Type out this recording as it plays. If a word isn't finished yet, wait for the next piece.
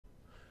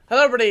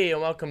Hello everybody and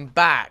welcome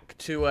back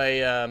to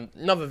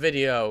another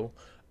video.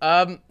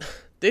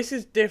 This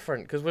is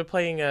different because we're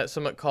playing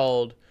something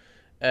called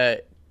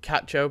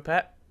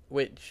KinitoPET,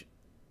 which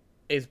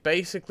is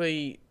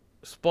basically,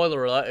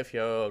 spoiler alert if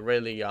you're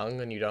really young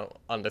and you don't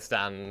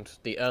understand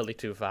the early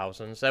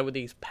 2000s, there were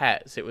these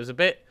pets. It was a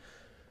bit,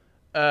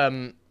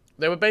 they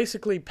were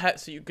basically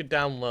pets that you could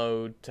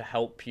download to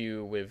help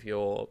you with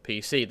your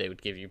PC. They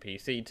would give you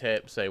PC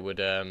tips, they would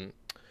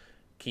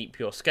keep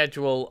your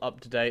schedule up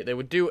to date. They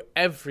would do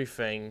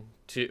everything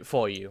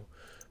for you.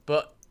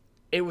 But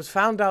it was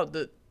found out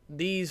that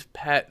these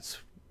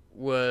pets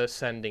were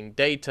sending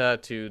data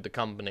to the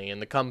company,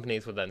 and the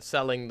companies were then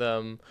selling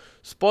them.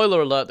 Spoiler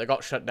alert, they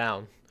got shut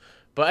down.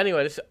 But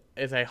anyway, this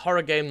is a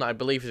horror game that I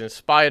believe is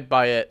inspired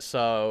by it,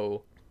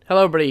 so...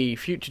 Hello everybody,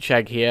 Future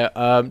Chegg here.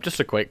 Just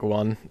a quick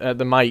one.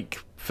 The mic,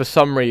 for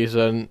some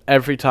reason,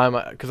 every time...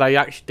 Because I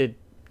actually did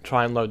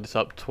try and load this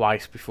up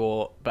twice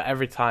before, but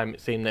every time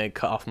it seemed they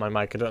cut off my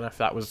mic. I don't know if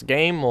that was the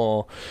game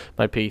or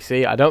my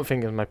PC. I don't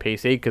think it was my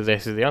PC because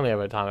this is the only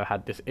other time I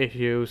had this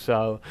issue.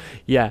 So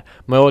yeah,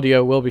 my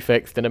audio will be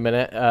fixed in a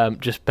minute.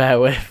 Just bear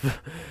with.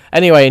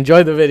 Anyway,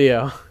 enjoy the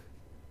video.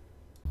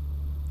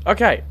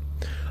 Okay,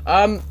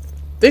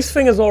 this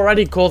thing has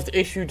already caused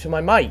issue to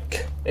my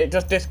mic. It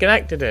just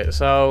disconnected it.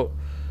 So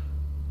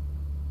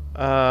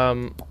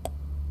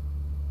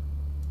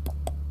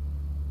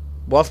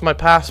what's my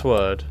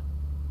password?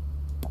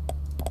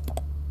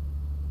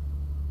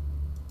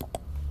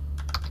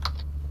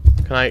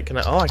 Can I,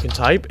 oh, I can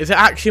type? Is it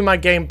actually my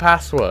game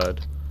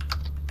password?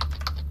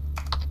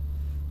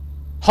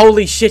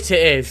 Holy shit,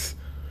 it is.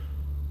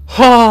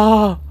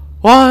 Ah,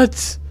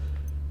 what?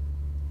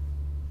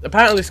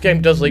 Apparently this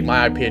game does leak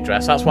my IP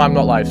address, that's why I'm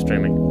not live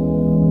streaming.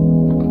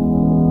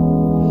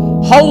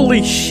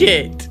 Holy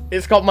shit,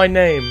 it's got my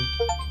name.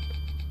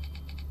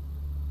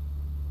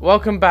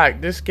 Welcome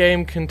back, this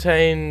game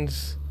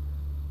contains...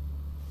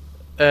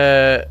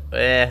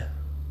 This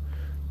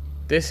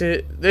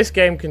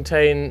game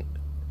contains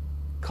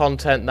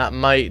content that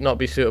might not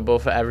be suitable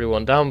for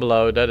everyone. Down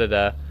below,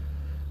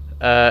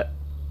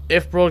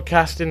 if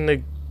broadcasting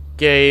the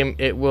game,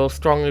 it will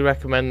strongly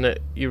recommend that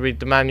you read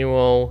the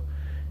manual.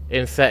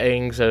 In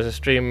settings, there's a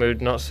stream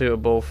mood not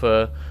suitable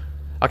for...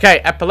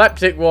 Okay,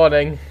 epileptic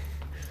warning.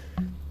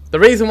 The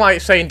reason why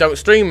it's saying don't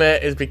stream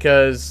it is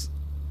because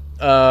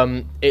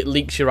it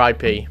leaks your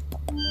IP.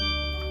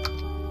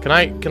 Can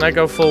I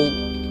go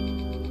full...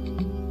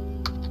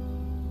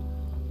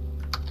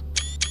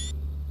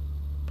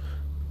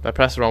 I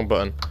pressed the wrong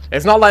button.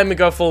 It's not letting me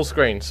go full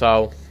screen,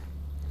 so...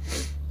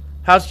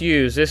 How to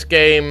use. This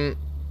game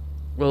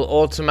will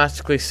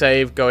automatically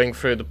save going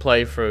through the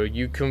playthrough.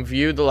 You can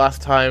view the last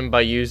time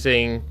by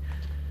using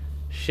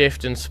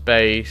shift and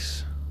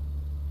space.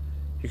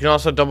 You can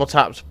also double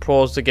tap to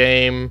pause the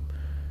game,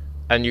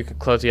 and you can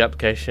close the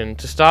application.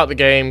 To start the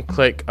game,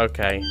 click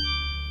OK.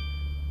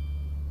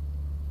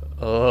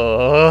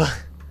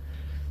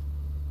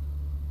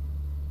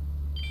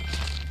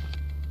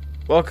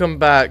 Welcome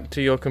back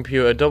to your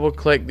computer. Double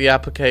click the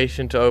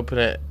application to open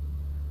it.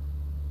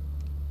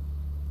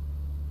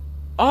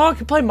 Oh, I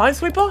can play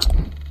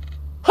Minesweeper?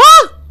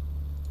 Huh?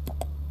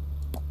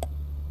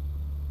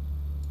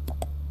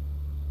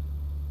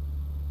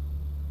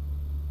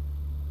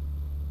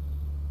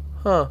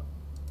 Huh.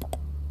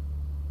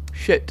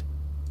 Shit.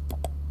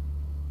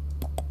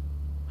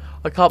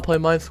 I can't play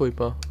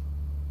Minesweeper.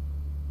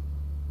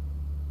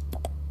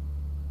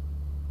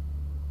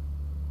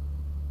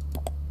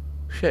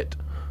 Shit.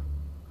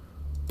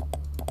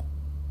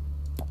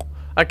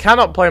 I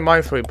cannot play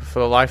Minesweeper for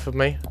the life of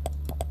me.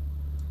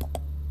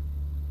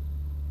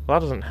 Well,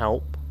 that doesn't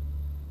help.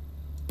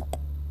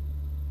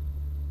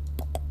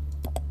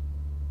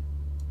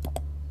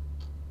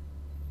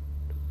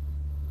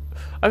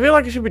 I feel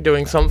like I should be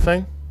doing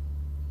something.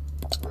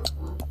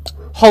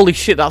 Holy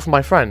shit, that's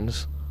my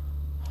friends.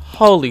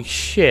 Holy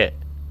shit.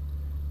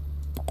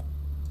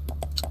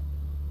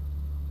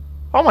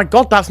 Oh my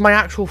god, that's my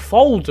actual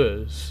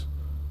folders.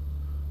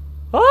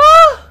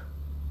 Ah!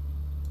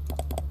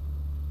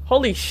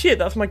 Holy shit,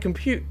 that's my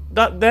compute.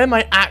 They're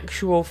my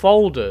actual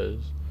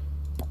folders.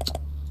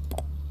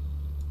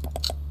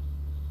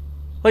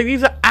 Like,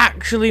 these are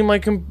actually my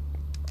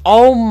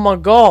oh my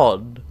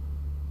god.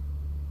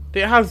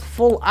 It has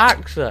full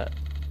access.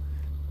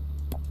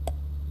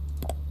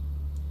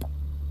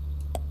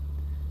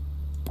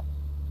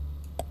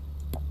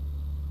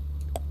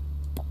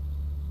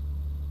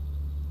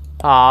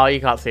 Oh,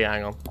 you can't see it,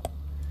 hang on.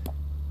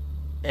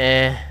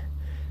 I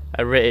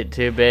writ it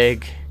too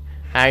big.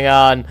 Hang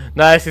on.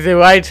 No, this is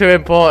way too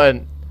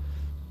important.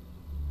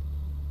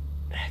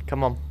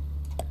 Come on.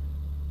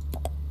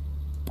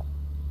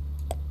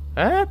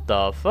 What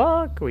the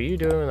fuck were you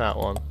doing with that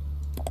one?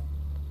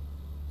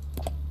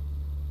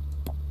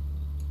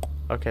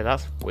 Okay,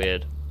 that's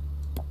weird.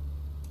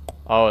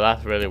 Oh,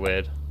 that's really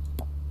weird.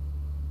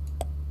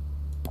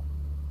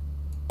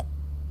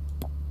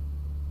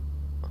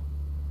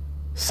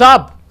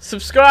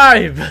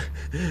 Subscribe!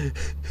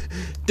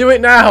 Do it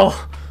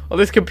now! Or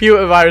this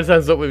computer virus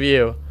ends up with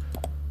you.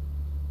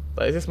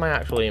 But is this my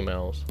actual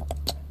emails?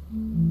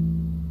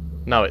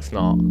 No, it's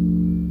not.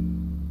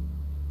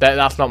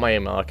 That's not my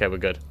email. Okay, we're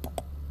good.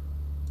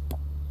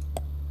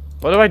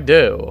 What do I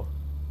do?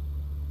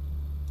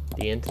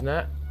 The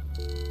internet?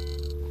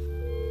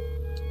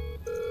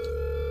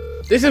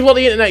 This is what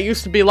the internet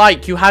used to be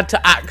like. You had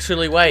to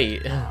actually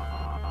wait.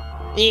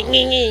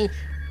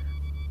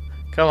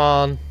 Come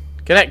on.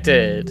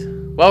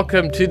 Connected.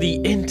 Welcome to the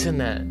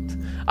internet.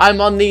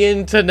 I'm on the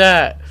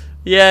internet.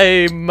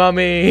 Yay,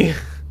 mummy.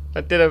 I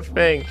did a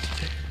thing.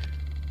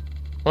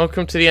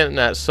 Welcome to the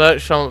internet.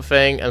 Search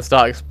something and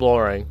start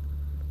exploring.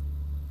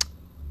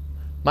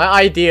 My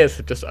ideas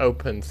have just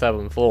opened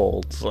 7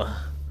 folds.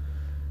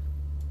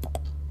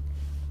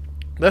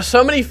 There's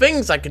so many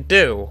things I could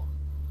do.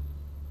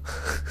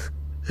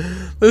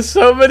 There's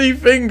so many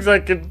things I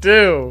could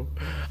do.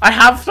 I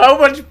have so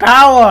much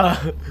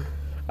power.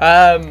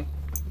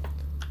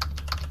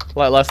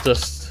 Let's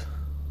just.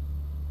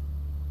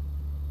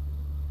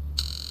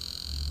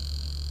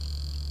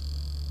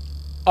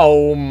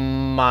 Oh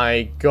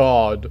my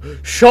god!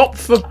 Shop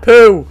for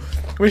poo.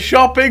 We're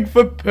shopping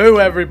for poo,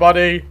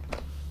 everybody.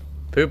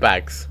 Poo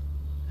bags.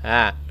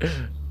 Ah.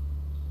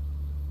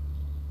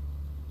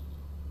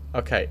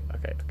 Okay.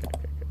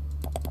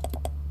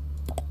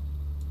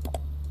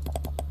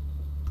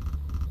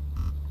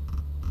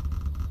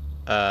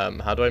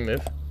 How do I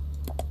move?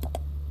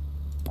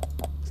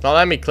 It's not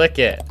letting me click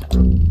it.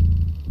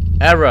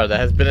 Error, there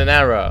has been an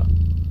error.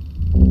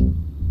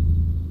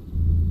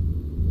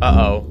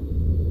 Uh-oh.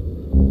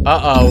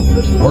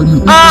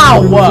 Uh-oh.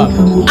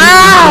 Ow!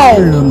 Ow!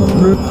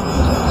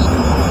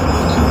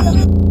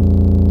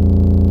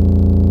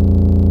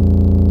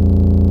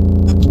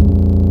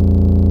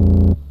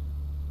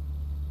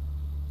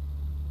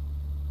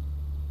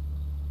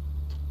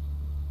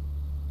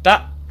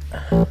 That...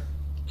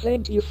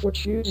 Thank you for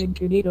choosing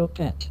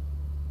KinitoPET.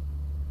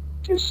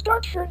 To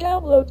start your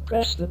download,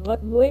 press the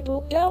button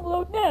labeled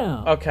Download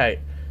Now. Okay,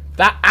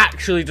 that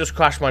actually just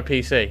crashed my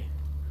PC.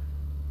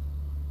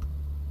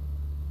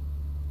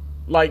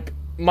 Like,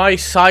 my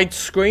side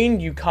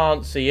screen, you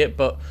can't see it,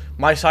 but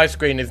my side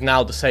screen is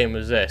now the same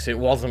as this. It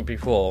wasn't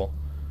before.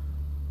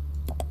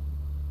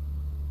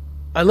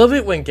 I love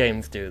it when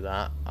games do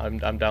that. I'm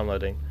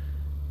downloading.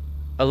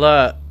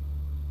 Alert.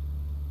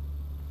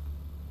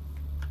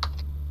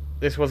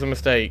 This was a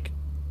mistake.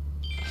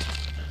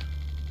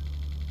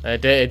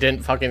 It didn't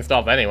fucking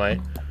stop anyway.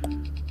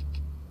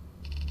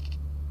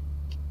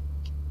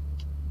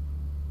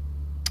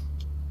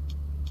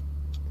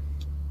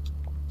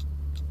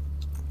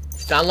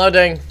 It's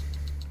downloading.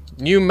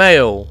 New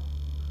mail.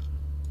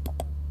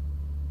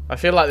 I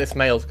feel like this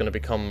mail's gonna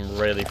become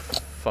really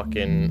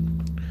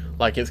fucking...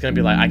 Like, it's gonna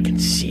be like, I can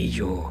see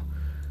you.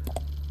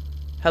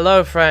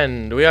 Hello,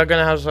 friend. We are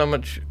gonna have so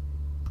much...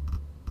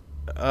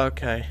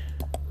 Okay.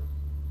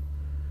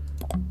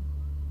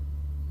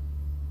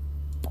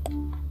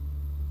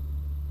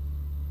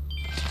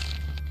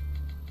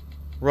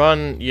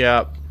 Run,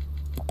 yep.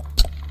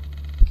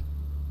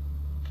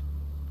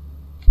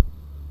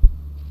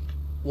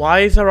 Why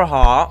is there a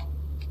heart?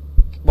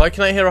 Why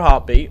can I hear a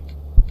heartbeat?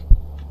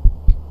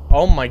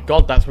 Oh my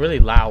god, that's really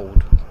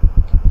loud.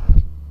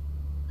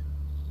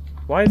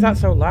 Why is that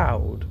so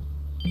loud?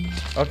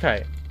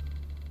 Okay.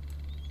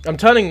 I'm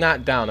turning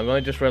that down. I've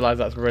only just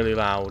realised that's really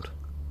loud.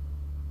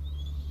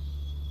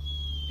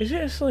 Is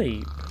it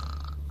asleep?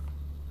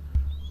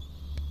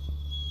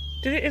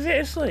 Is it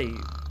asleep?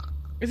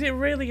 Is it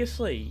really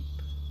asleep?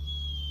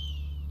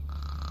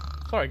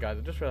 Sorry guys,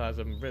 I just realised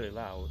I'm really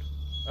loud.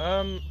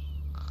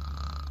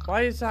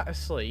 Why is that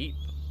asleep?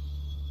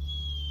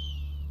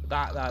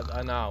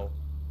 I know.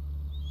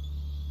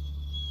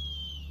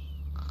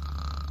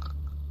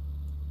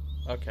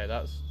 Okay,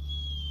 that's...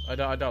 I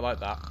don't like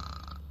that.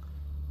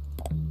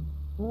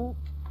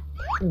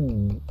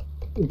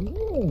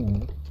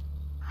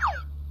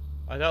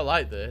 I don't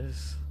like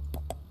this.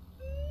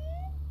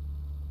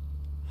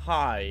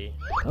 Hi.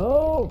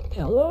 Oh,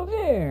 hello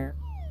there.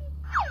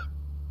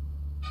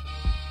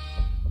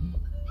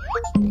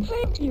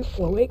 Thank you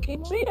for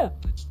waking me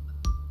up.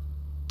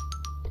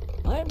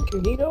 I'm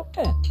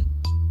KinitoPET.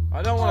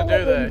 I don't want to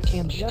do this.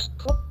 You can just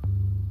Can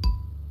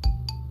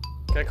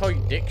I call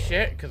you dick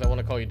shit? Because I want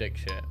to call you dick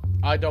shit.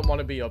 I don't want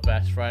to be your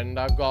best friend.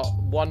 I've got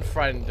one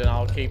friend and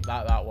I'll keep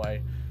that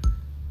way.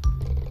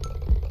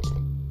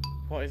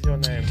 What is your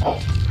name?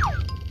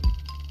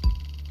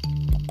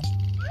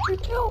 To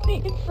tell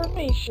me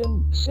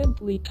information,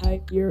 simply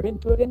type your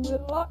input in the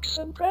box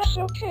and press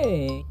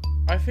OK.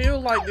 I feel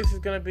like this is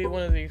going to be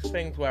one of these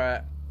things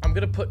where I'm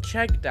going to put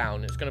Chegg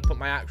down. It's going to put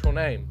my actual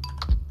name.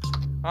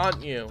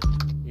 Aren't you?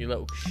 You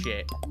little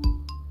shit.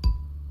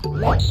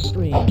 That's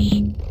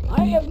strange.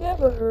 I have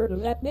never heard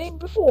of that name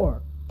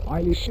before.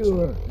 Are you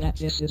sure that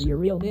this is your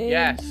real name?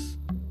 Yes.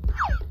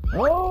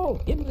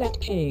 Oh, in that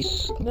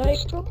case,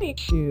 nice to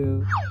meet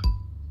you.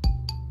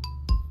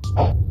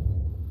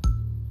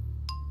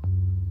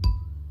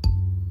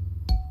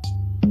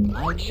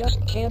 I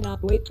just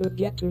cannot wait to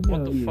get to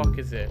know you. What the fuck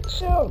is it?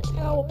 So,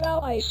 how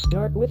about I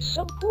start with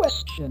some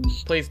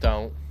questions? Please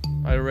don't.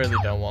 I really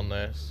don't want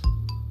this.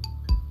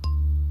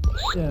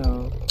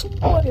 So,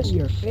 what is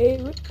your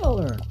favorite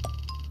color?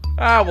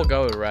 Ah, we'll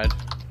go with red.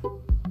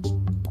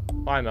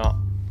 Why not?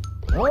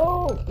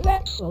 Oh,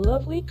 that's a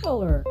lovely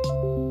color.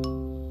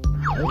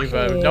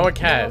 Okay, no one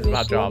cares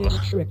now about this one Java.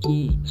 is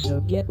tricky,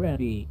 so get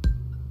ready.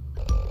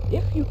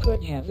 If you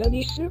could have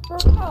any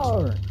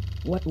superpower,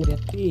 what would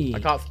it be? I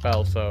can't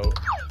spell, so...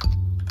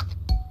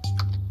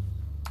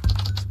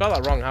 Spell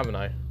that wrong, haven't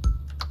I?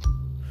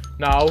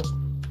 No.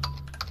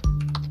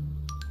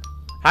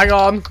 Hang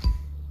on.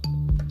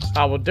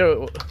 I will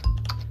do it.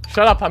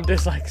 Shut up, I'm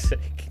dyslexic.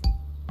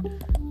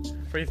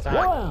 Free time.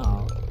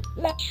 Wow,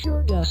 that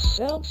sure does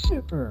sound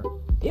super.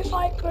 If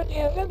I could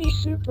have any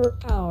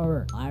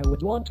superpower, I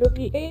would want to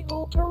be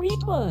able to read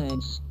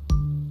minds.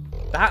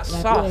 That's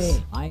That sus.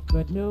 way, I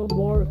could know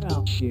more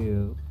about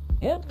you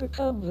and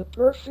become the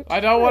perfect I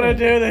don't want to friend.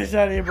 do this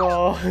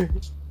anymore.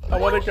 I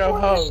want to go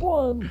For this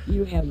home. one,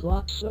 you have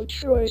lots of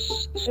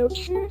choice, so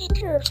choose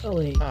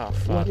carefully. Oh,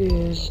 fuck. What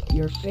is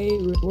your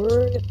favorite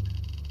word?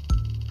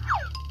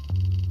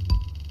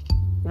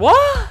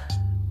 What?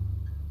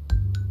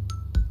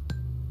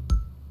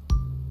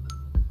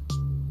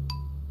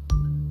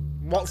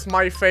 What's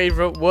my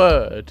favorite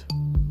word?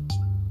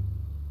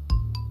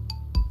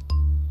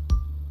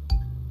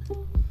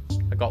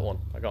 I got one.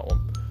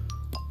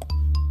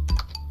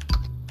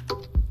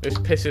 This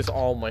pisses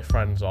all my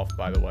friends off,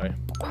 by the way.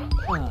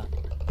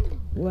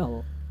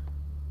 Well,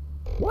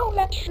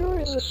 that sure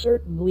is a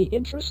certainly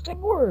interesting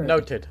word.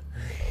 Noted.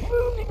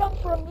 Moving on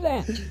from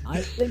that,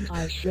 I think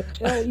I should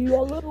tell you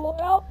a little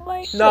about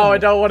myself. No, I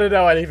don't want to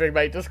know anything,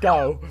 mate. Just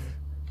go.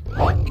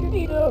 I'm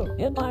Kinito,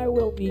 and I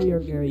will be your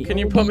very Can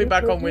you own put me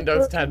back on super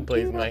Windows duper 10,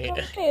 please, computer mate?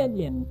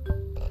 Companion.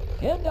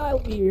 And I'll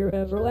be your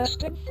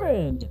everlasting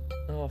friend.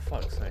 Oh,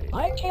 fuck's sake.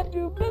 I can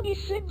do many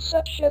things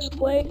such as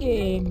play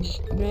games,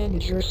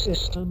 manage your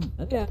system,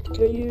 adapt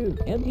to you,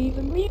 and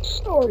even read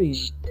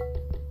stories.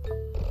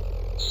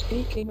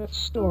 Speaking of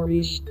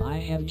stories, I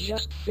have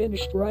just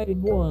finished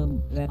writing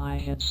one that I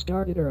had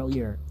started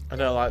earlier. I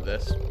don't like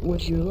this.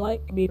 Would you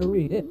like me to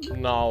read it?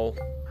 No.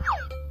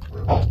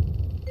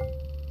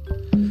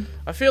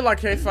 I feel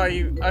like if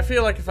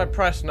I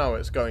press no,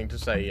 it's going to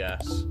say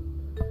yes.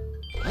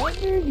 I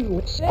knew you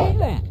would say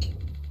that.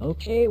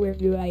 Okay, where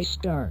do I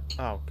start?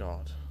 Oh,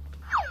 God.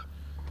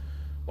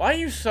 Why are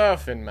you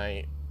surfing,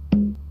 mate?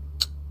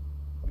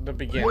 The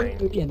beginning.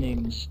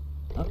 Beginnings.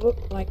 A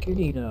book by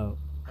Kinito.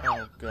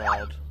 Oh,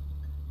 God.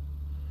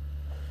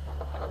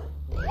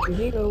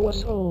 Kinito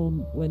was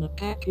home when a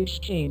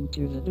package came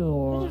to the What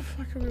door. the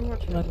fuck are we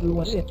watching? But who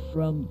was it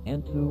from,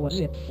 and who was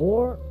it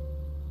for?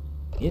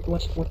 It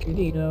was for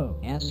Kinito,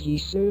 as he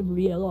soon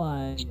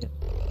realized.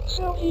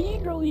 So he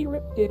eagerly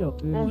ripped it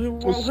open. Well,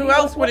 to see who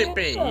else what would was it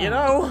be, inside. you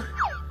know?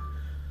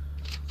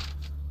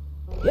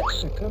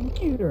 It's a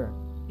computer,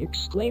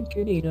 exclaimed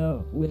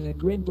Kinito, with a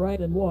grin bright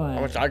and I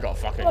wide. wish I got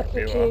a fucking But the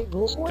computer.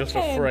 cables were Just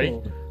for free.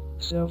 tangled,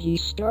 so he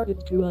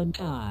started to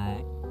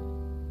untie.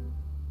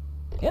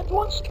 And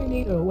once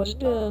Kinito was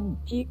done,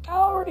 he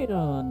powered it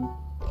on,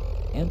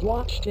 and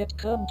watched it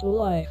come to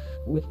life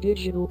with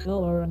digital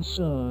color and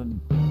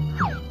sound.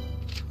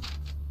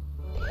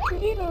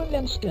 Kinito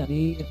then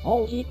studied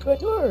all he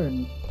could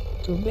learn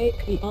to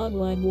make the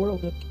online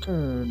world a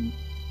turn.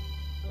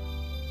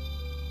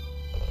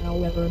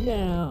 However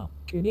now,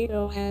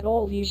 Kinito had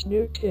all these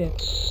new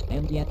tips,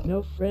 and yet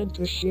no friend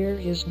to share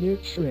his new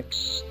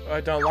tricks.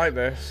 I don't like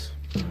this.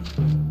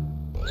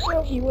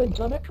 So he went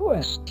on a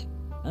quest,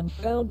 and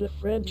found a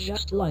friend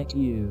just like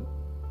you,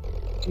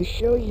 to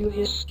show you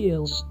his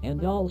skills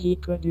and all he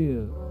could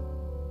do.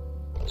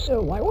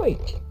 So why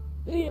wait?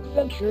 The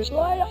adventures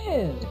lie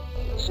ahead.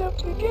 So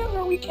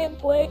together we can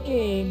play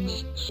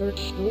games,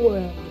 search the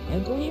web,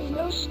 and leave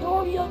no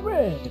story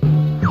unread.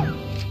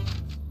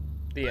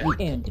 The end.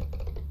 The end.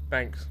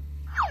 Thanks.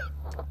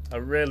 I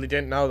really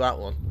didn't know that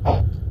one.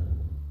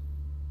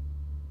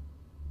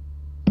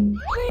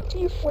 Thank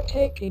you for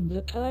taking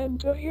the time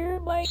to hear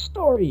my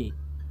story.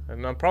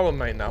 No problem,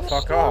 mate. Now The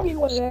fuck off. story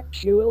was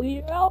actually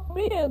about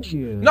me and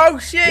you. No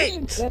shit!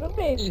 Isn't that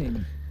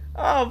amazing?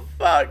 Oh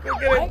fuck, we're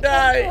I gonna can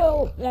die.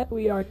 tell that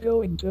we are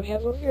going to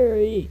have a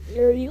very,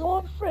 very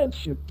long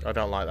friendship. I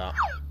don't like that.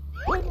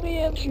 When me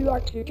and you are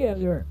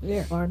together,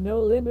 there are no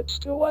limits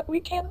to what we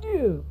can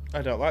do.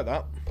 I don't like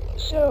that.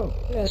 So,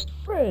 best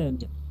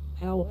friend,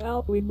 how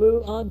about we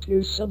move on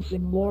to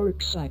something more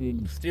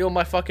exciting? Steal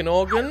my fucking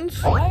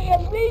organs? I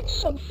have made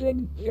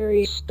something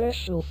very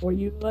special for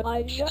you, but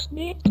I just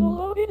need to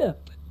load it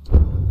up.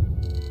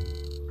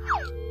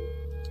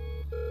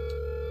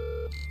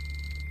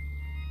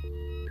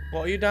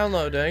 What are you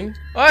downloading?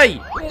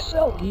 Hey!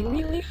 This'll be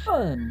really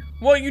fun.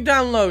 What are you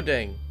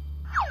downloading?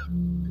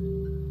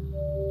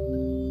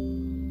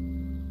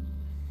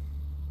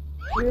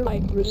 Here I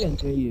present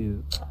to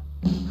you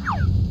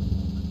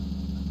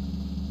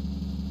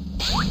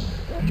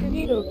the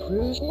Kinito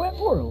Cruise web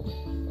world.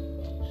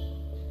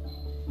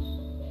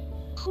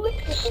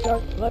 Click the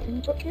start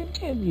button to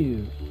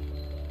continue.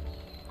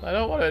 I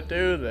don't want to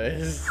do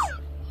this.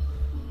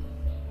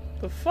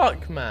 The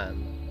fuck,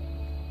 man?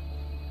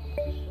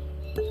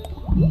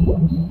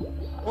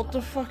 What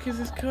the fuck is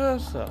this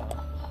cursor?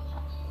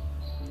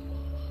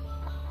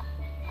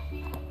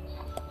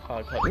 Oh,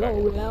 I can't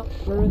Well, without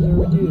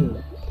further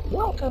ado,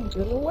 welcome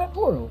to the web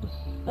world.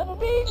 An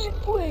amazing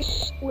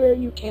place where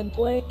you can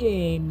play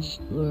games,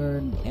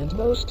 learn, and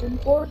most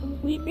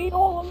importantly, meet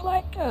all of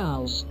my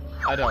pals.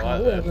 I don't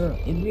like However,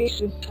 this. in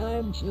recent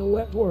times, the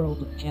web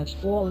world has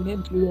fallen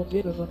into a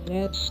bit of a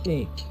bad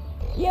state.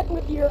 Yet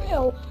with your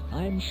help,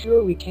 I'm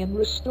sure we can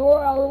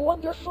restore our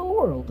wonderful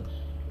world.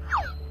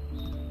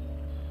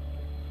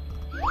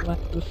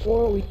 But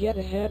before we get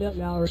ahead of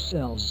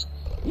ourselves,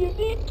 you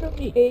need to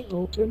be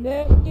able to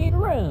navigate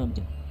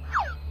around.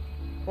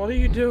 What are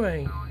you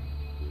doing?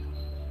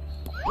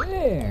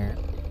 There,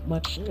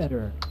 much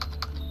better.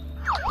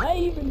 I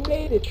even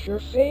made it your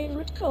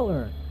favorite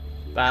color.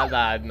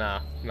 No.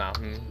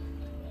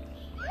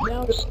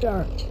 Now to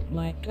start,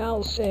 my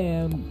pal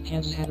Sam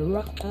has had a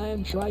rough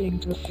time trying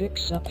to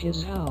fix up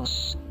his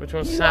house. Which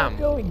one's We Sam? are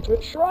going to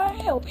try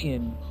help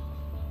him.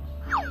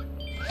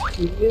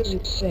 To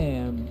visit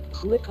Sam,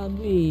 click on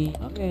the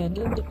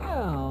abandoned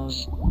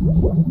house.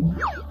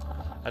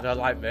 I don't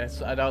like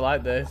this. I don't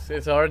like this.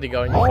 It's already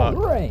going fucked.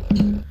 Alright.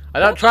 I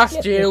don't trust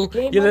get you, this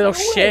game you little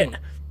underway. shit.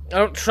 I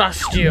don't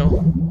trust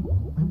you.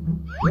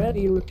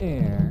 Ready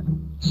repair.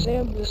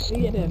 Sam the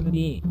Sea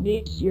Anemone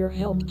needs your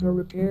help to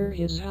repair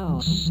his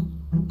house.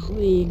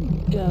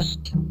 Clean,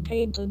 dust,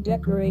 paint and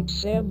decorate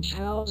Sam's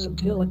house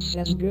until it's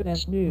as good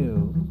as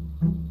new.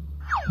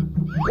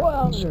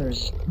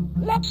 Wowzers,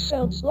 that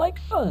sounds like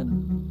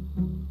fun.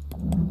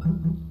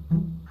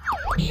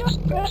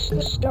 Just press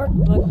the start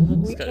button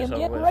and we Let's get can this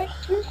get over with. right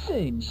to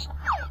things.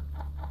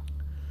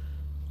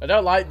 I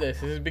don't like this.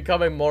 This is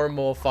becoming more and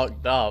more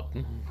fucked up.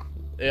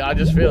 I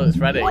just feel it's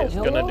ready. It's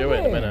gonna do it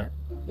in a minute.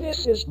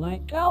 This is my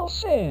pal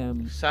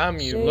Sam. Sam,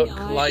 you Say look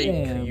hi, like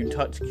Sam. you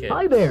touch kids.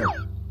 Hi there.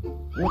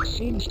 What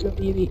seems to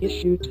be the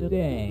issue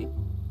today?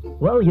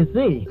 Well, you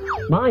see,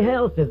 my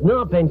house has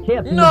not been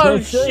kept in the No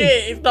best shape.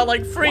 shit! It's not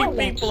like three Well,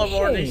 that's people have a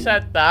already shame.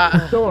 said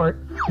that.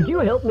 Sort, could you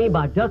help me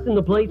by dusting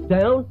the place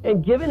down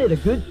and giving it a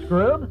good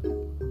scrub?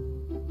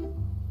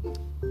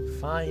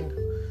 Fine.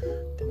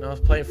 Didn't know I was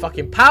playing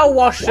fucking Power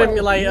Wash Well, you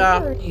Simulator.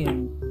 heard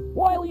him.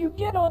 While you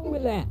get on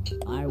with that,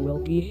 I will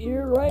be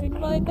here writing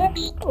my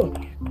next book.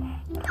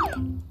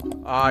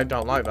 I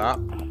don't like that.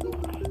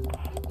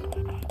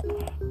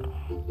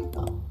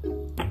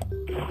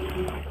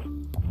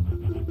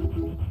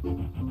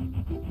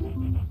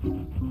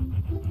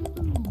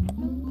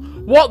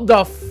 What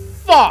the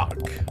fuck?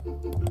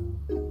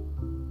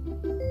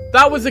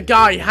 That was a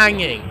guy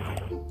hanging.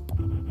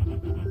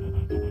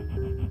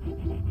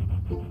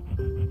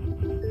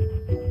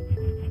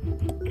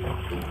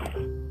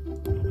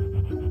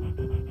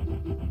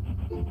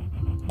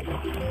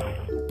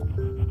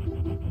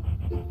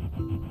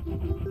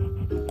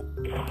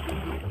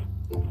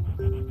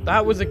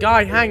 That was a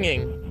guy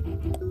hanging.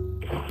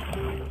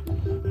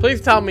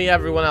 Please tell me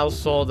everyone else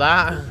saw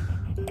that.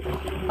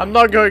 I'm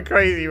not going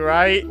crazy,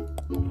 right?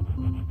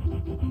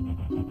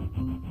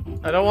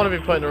 I don't want to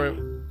be put in a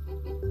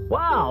room.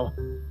 Wow,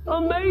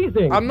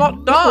 amazing! I'm not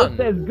It's done.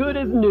 as good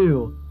as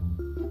new.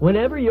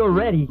 Whenever you're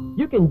ready,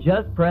 you can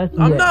just press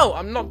next. No,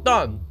 I'm not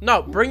done.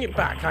 No, bring it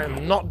back. I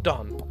am not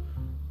done.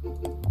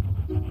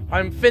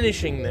 I'm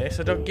finishing this.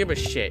 I don't give a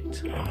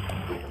shit.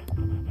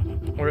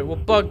 Or it will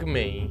bug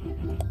me.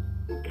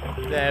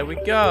 There we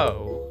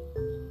go.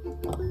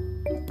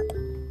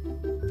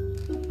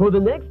 For the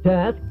next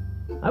task,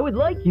 I would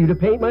like you to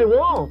paint my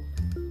wall.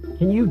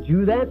 Can you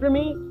do that for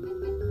me?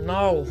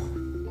 No.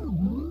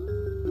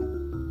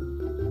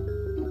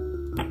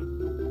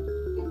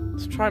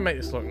 Let's try and make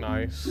this look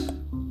nice.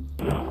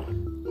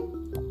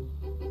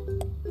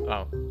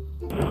 Oh.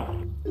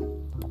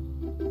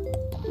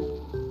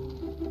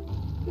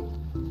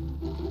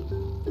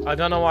 I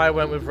don't know why I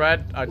went with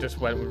red. I just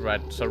went with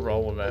red, so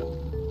roll with it.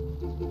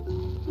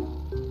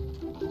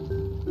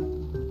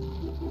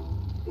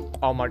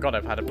 Oh my god,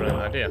 I've had a brilliant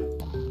idea.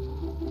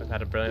 I've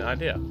had a brilliant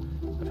idea.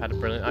 I've had a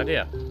brilliant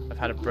idea. I've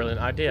had a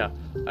brilliant idea.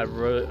 A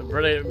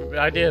brilliant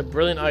idea,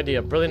 brilliant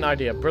idea, brilliant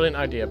idea, brilliant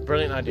idea,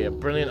 brilliant idea,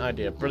 brilliant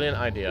idea, brilliant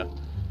idea.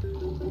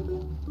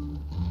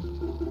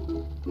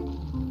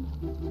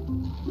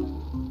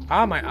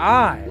 Ah, my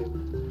eye!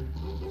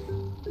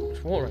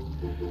 It's watering.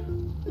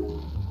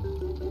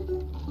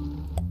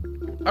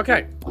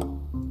 Okay.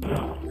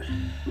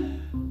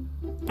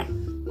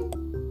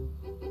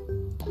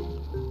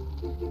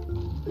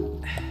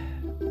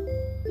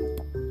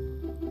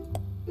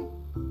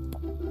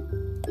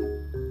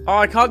 Oh,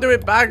 I can't do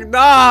it back. No!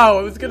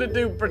 I was gonna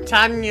do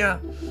Britannia.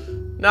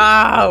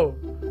 No!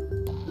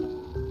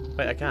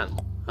 Wait, I can.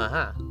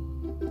 Aha.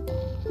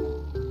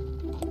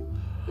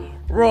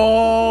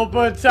 Raw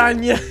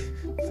Britannia!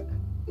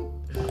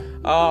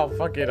 Oh,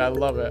 fuck it. I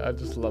love it. I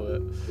just love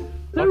it.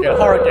 Okay,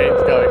 horror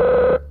game's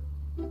going.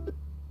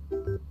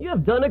 You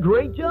have done a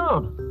great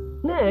job.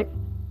 Next,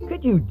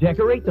 could you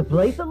decorate the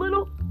place a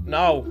little?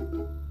 No.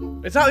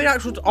 Is that the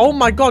actual... Oh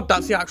my god,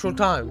 that's the actual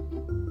time.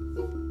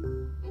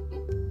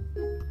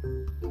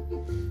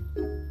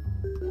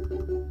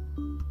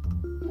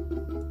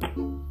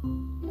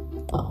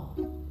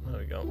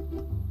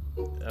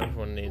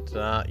 Everyone needs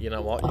that. You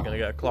know what? You're gonna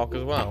get a clock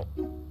as well.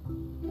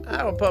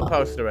 I will put a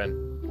poster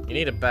in. You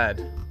need a bed.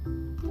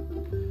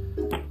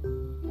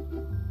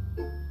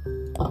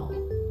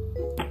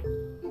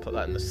 Put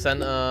that in the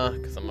center,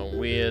 because I'm a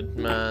weird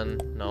man.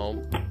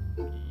 No.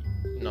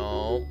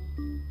 No.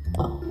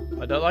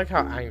 I don't like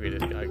how angry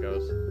this guy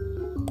goes.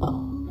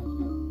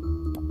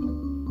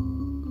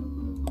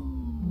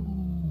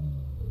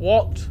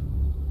 What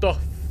the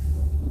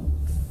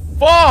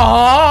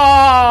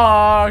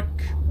fuck?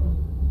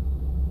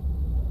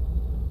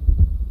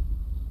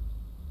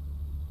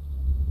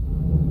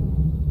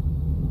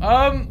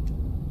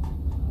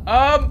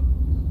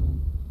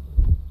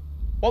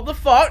 What the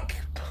fuck?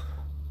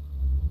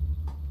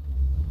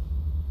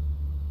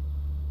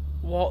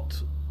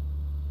 What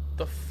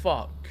the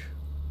fuck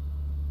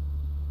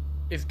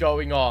is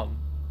going on?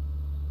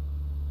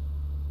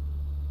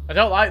 I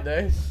don't like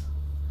this.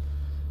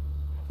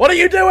 What are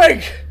you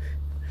doing?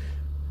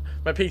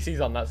 My PC's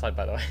on that side,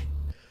 by the way.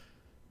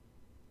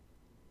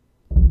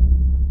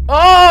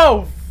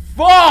 Oh,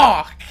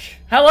 fuck!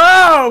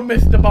 Hello,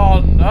 Mr.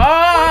 Bond.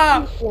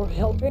 Ah! Thank you for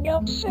helping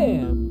out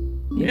Sam.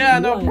 If Yeah,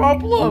 you no like,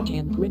 problem. You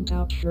can print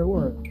out your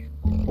work.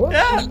 Or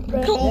Yeah, just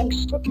press cool.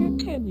 X to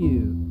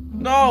continue.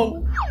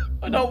 No,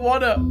 I don't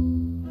wanna.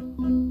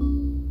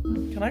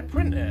 Can I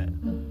print it?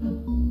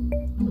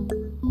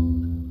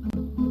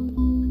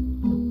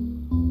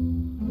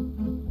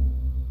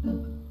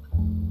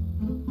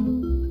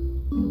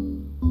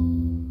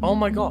 Oh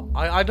my god,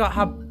 I don't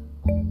have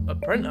a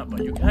printer,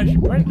 but you can actually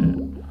print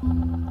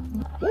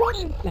it.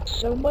 Wasn't that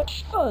so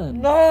much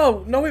fun?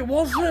 No, no it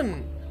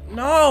wasn't.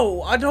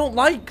 No, I don't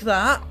like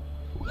that.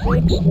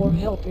 Thanks for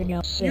helping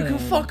out Sam. You can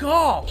fuck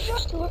off.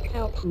 Just look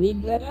how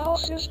clean that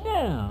house is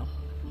now.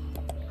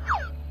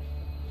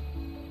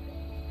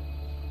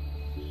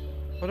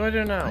 What do I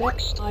do now?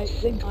 Next, I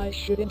think I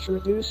should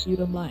introduce you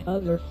to my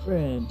other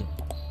friend,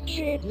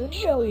 Jade the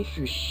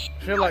jellyfish.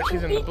 I feel like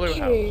she's in the blue house.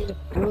 Jade,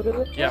 go to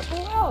the Yep.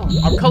 purple house.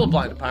 I'm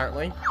colorblind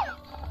apparently.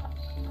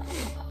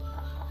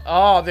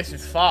 Oh, this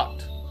is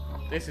fucked.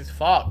 This is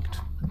fucked.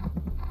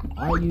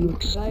 Are you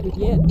excited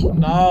yet?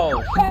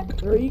 No.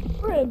 Factory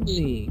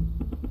frenzy.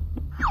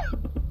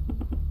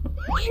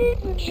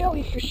 Jade the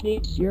jellyfish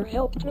needs your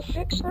help to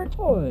fix her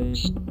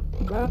toys.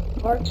 Grab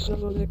parts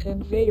of the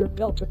conveyor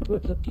belt to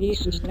put the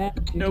pieces back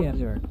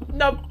together.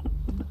 Nope.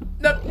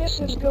 Nope. This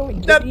is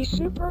going to Nope. be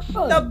super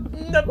fun. Nope.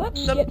 Nope.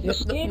 Let's Nope. get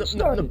this Nope. game Nope.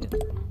 started.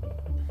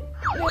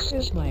 This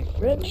is my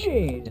friend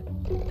Jade.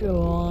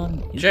 Go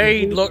on.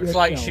 Jade introduce looks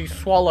like yourself. she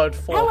swallowed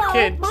 4 Hello,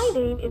 kids. my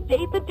name is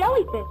Jade the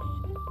Jellyfish.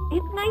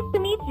 It's nice to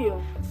meet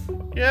you.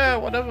 Yeah,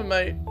 whatever,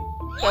 mate.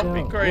 Don't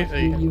be So,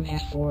 crazy. What do you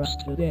have for us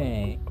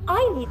today?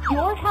 I need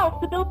your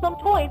help to build some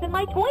toys in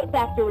my toy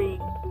factory.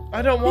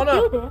 I don't To wanna.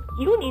 do this,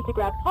 you need to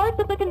grab parts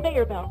of the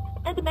conveyor belt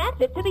and match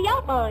it to the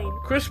outline.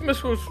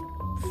 Christmas was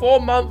 4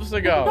 months To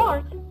ago.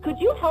 start, could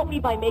you help me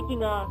by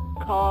making a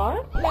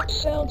car? That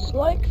sounds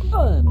like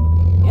fun.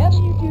 As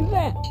you do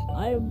that,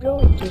 I am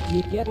going to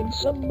be getting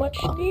some much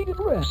needed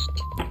rest.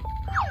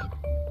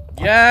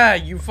 Yeah,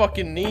 you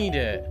fucking need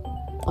it.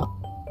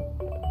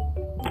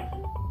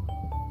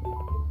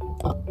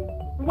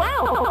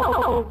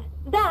 Wow,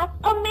 that's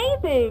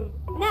amazing.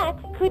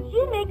 Next, could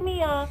you make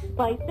me a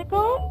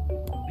bicycle?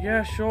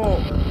 Yeah, sure.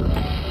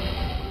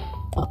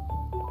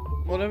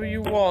 Whatever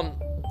you want.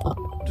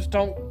 Just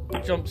don't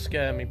jump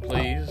scare me,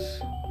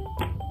 please.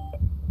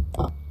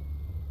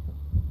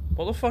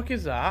 What the fuck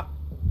is that?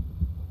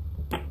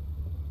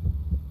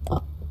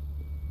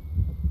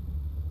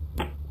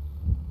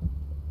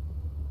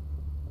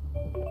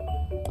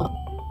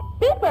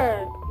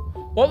 Super.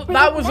 What? For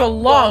That the was a next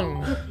lung.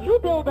 one, could you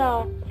build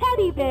a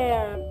teddy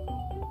bear?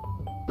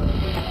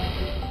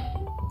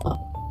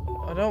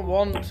 I don't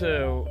want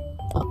to.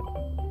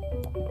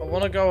 I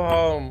want to go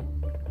home.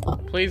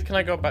 Please, can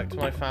I go back to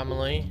my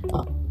family?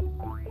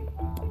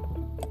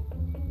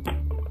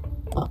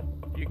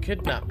 You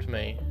kidnapped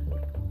me.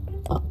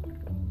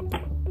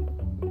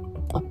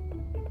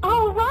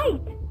 All right,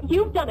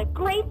 you've done a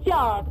great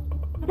job.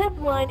 This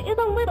one is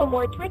a little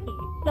more tricky.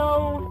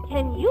 So,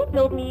 can you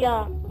build me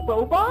a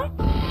robot?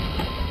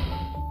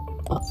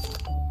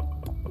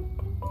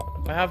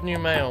 I have new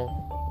mail.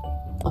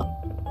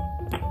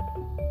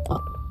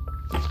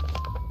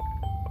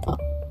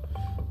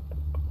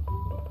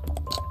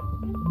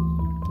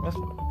 Let's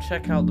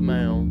check out the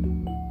mail.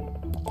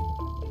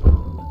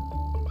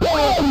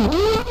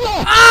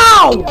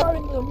 Ow! We are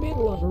in the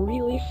middle of a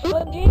really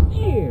fun game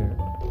here.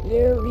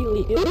 There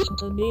really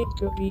isn't a need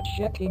to be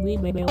checking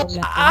emails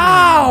at the moment.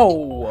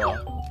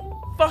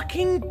 Ow!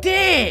 Fucking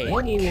dick!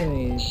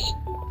 Anyways,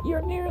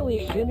 you're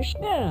nearly finished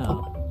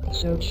now.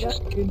 So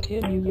just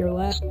continue your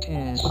last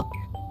task.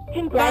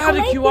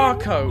 Congratulations! QR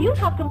code. You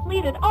have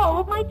completed all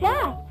of my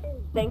tasks.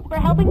 Thanks for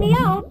helping me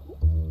out.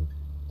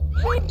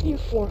 Thank you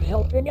for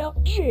helping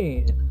out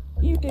Jade.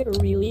 You did a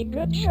really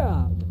good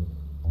job.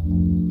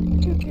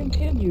 To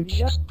continue,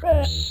 just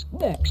press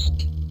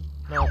next.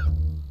 No.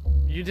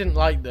 You didn't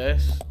like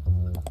this.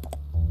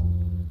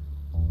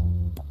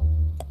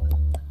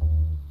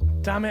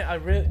 Damn it,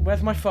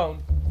 where's my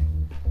phone?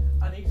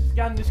 I need to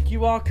scan this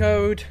QR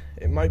code.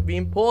 It might be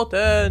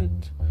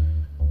important.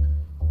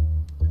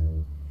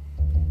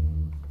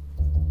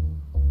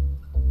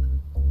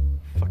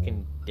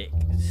 Fucking dick.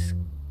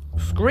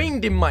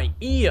 Screamed in my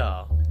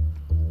ear.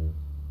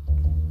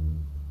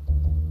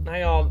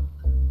 Hang on.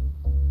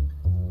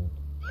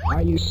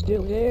 Are you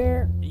still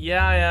there?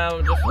 Yeah, I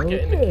am. Just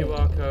getting the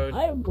QR code.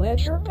 I'm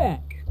glad you're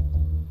back.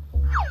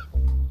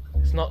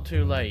 It's not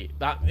too late.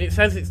 It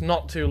says it's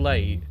not too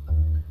late.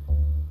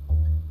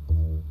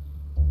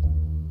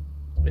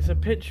 It's a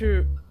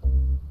picture.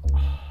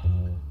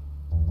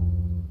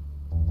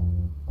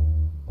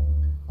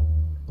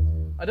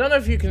 I don't know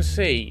if you can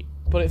see,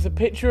 but it's a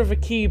picture of a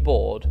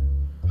keyboard.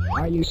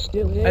 Are you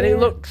still there? And it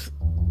looks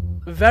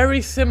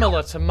very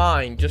similar to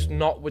mine, just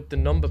not with the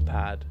number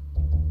pad.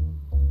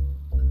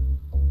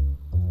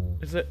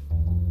 Is it?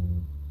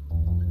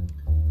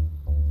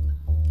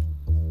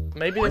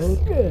 Maybe this. Oh,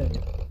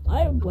 good.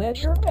 I am glad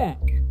you're back.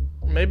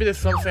 Maybe there's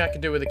something I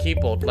can do with the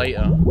keyboard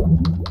later.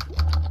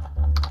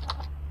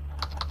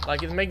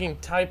 Like it's making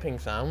typing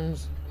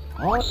sounds.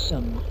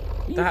 Awesome.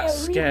 That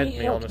scared really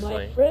me, helped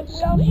honestly. My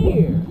friends out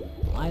here.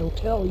 I'll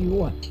tell you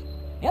what.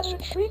 As a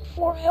treat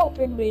for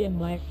helping me and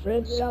my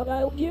friends out,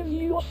 I'll give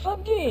you a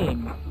fun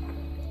game.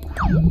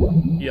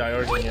 Yeah, I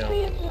already Meet me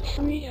knew. in the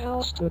tree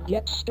house to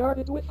get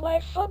started with my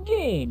fun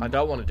game. I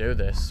don't want to do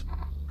this.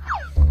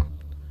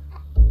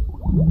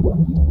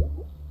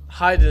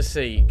 Hide and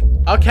seek.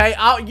 Okay,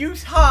 I'll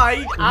use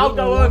hide. I'll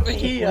go over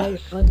here. Play a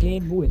fun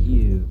game with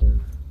you.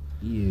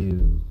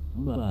 You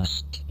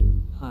must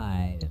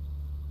hide.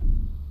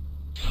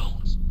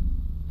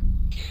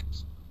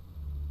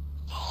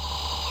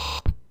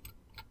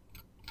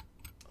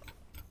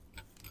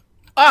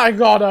 I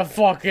got a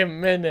fucking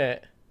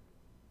minute.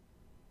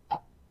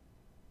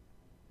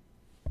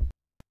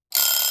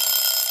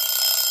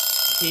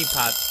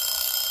 Keypad.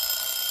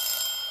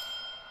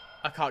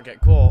 I can't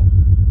get caught.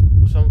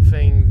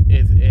 Something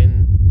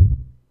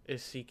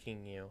is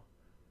seeking you.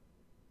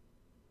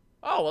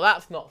 Oh, well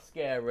that's not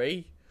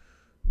scary.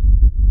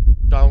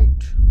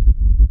 Don't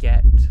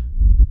get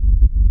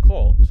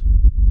caught.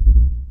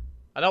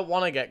 I don't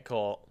want to get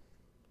caught.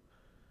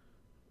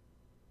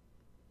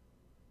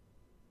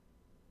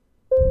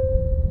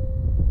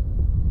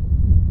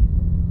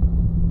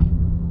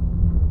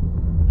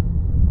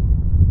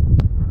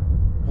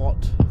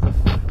 What the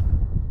f-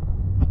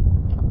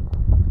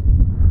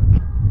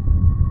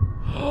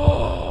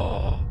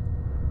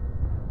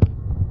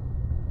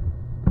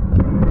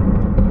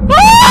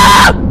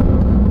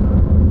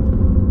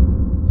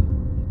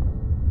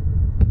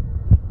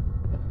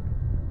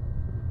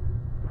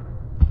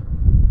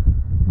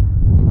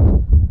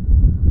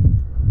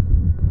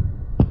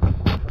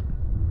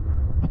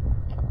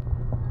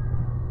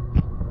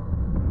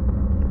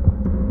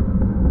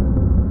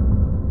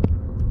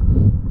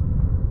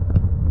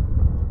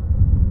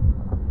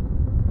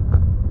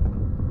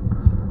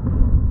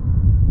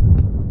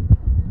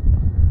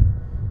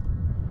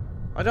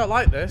 I don't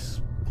like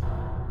this.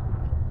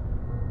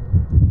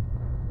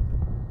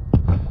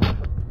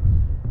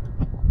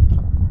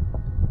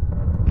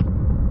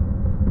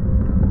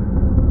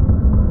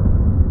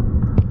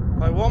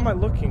 Like, what am I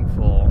looking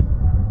for?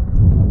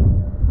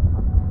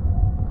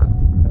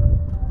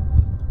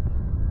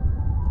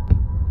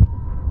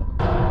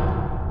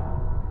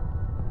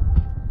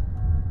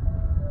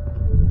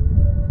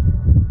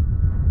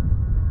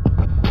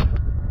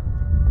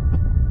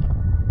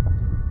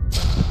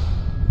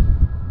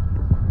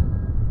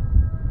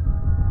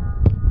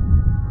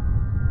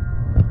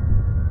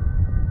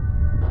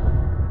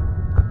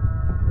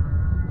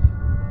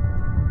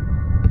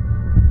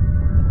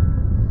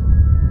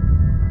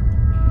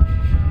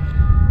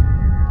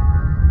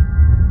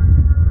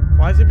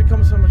 Why has it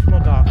become so much more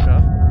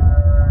darker?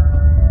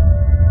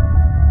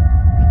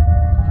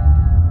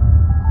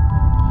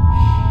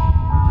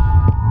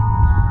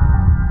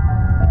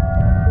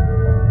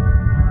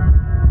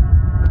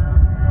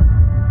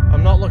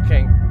 I'm not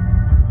looking.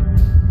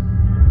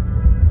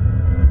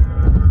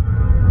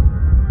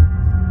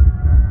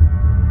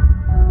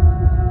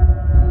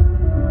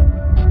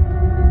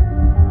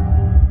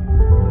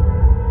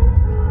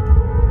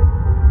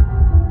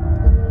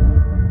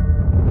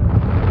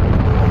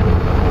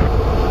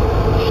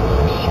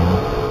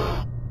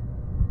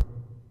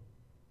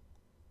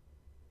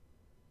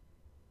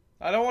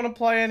 I don't want to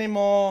play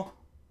anymore.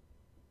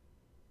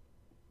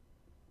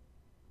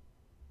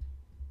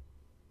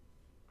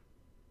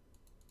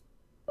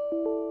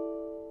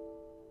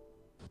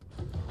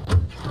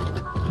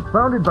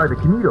 Founded by the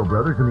Kinito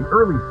brothers in the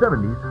early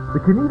 70s, the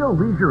Kinito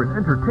Leisure and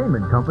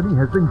Entertainment Company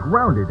has been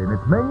grounded in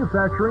its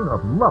manufacturing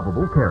of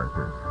lovable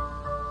characters.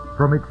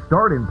 From its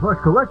start in plush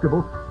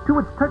collectibles to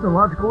its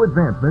technological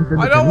advancements in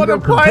the I don't want to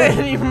Kinito play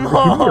companion, the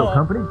Kinito anymore.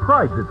 Company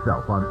prides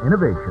itself on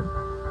innovation.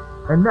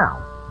 And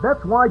now,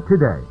 that's why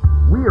today,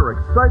 we are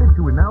excited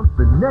to announce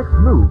the next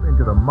move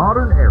into the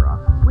modern era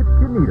with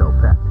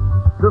KinitoPET,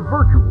 the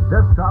virtual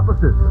desktop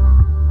assistant.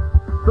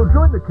 So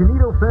join the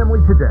Kinito family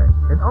today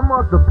and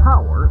unlock the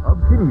power of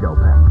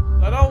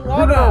KinitoPET. I don't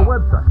Visit our wanna.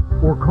 website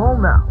or call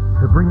now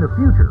to bring the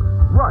future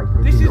right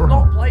into This is your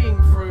not home.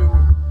 playing through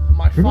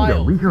my Kinito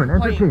files. Leisure and It's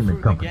playing Entertainment through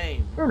the Company,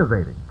 game.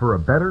 innovating for a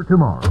better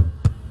tomorrow.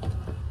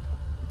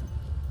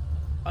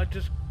 I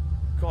just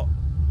got...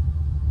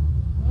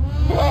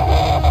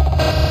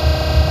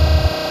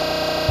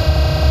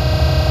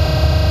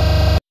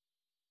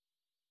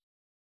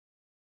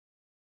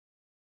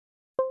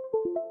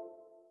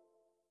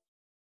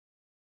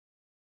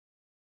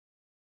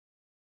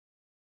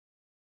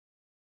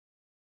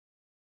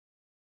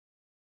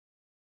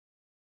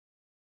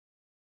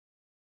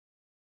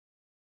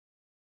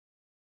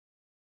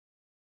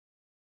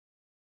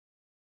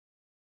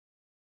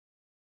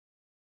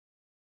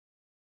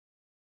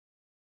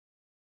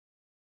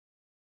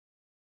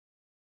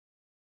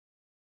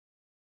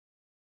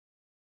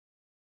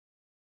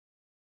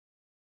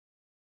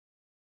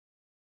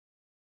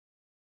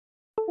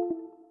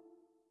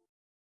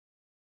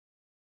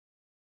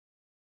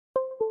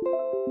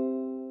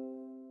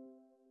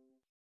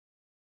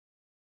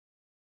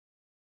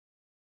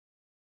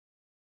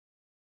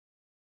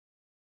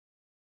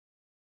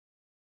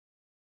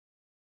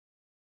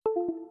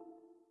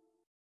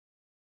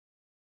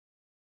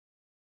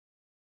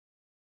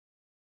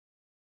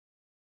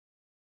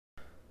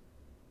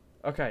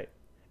 Okay.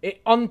 It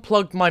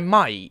unplugged my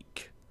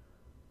mic.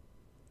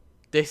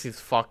 This is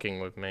fucking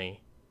with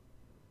me.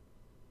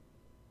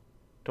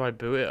 Do I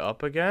boot it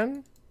up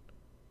again?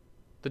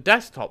 The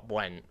desktop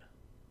went.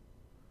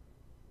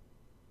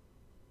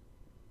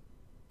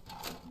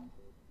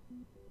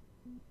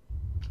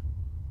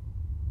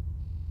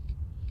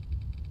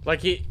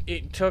 Like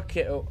it took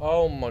it.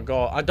 Oh my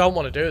god. I don't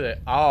want to do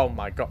that. Oh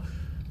my god.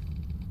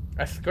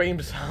 I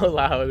screamed so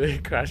loud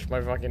it crashed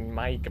my fucking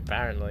mic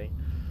apparently.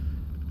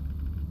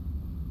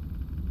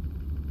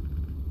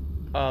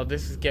 Oh,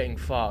 this is getting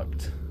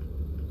fucked.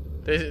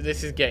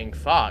 This is getting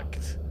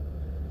fucked.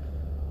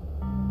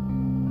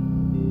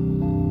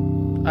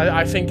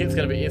 I think it's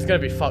gonna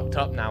be fucked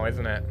up now,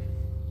 isn't it?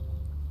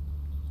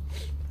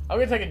 I'm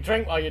gonna take a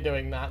drink while you're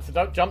doing that, so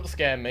don't jump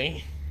scare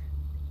me.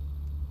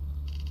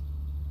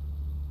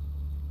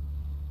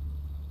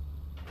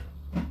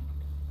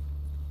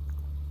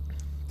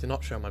 Do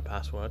not show my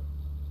password.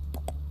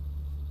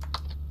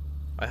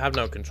 I have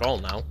no control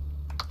now.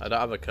 I don't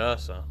have a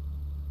cursor.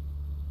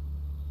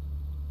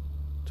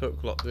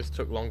 This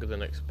took longer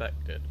than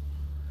expected.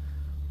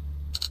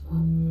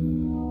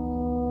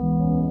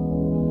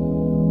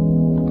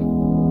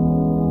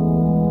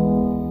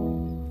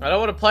 I don't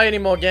want to play any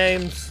more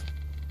games.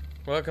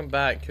 Welcome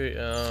back.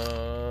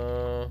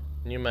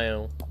 New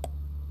mail.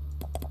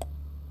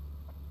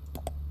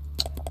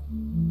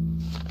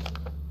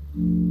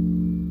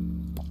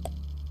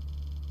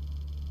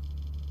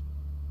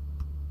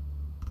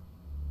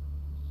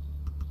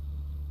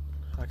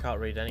 I can't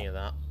read any of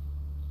that.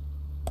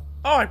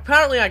 Oh,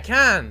 apparently I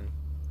can!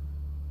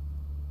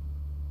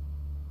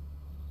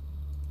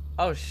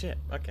 Oh shit,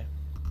 okay.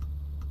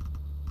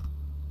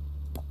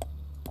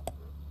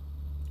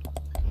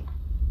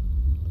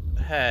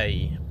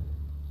 Hey.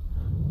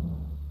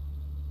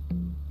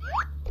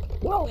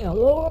 Well,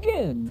 hello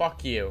again.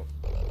 Fuck you.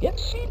 It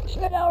seems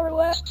that our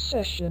last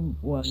session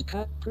was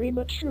cut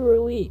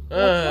prematurely.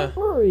 But don't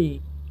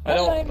worry, I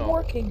as don't I'm know.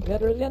 working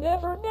better than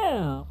ever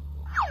now.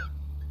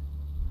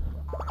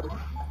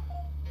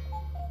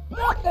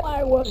 Not that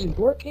I wasn't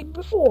working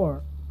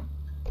before.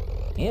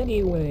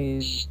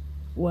 Anyways,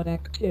 what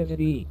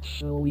activity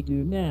shall we do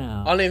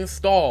now?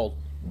 Uninstall.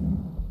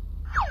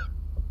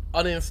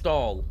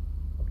 Uninstall.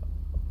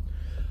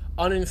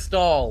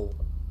 Uninstall.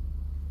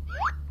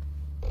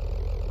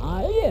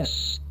 Ah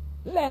yes,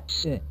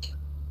 that's it.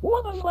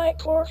 One of my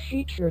core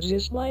features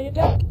is my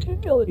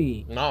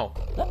adaptability. No.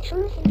 The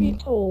truth be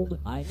told,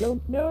 I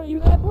don't know you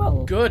that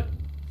well. Good.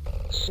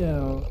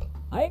 So,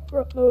 I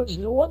propose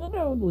the one and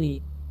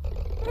only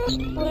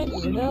Best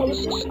Friends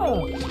Analysis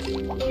Hub,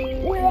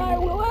 where I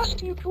will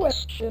ask you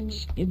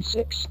questions in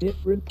 6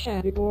 different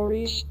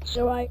categories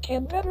so I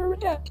can better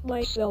adapt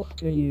myself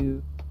to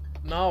you.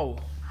 No.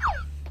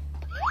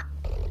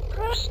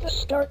 Press the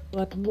start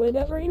button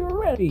whenever you're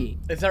ready.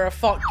 Is there a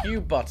fuck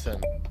you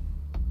button?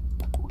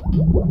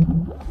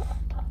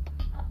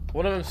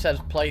 One of them says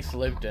place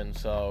lived in,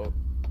 so...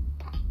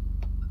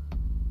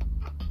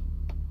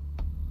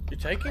 You're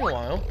taking a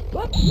while.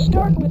 Let's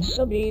start with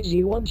some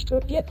easy ones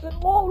to get them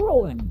all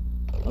rolling.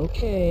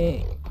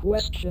 Okay,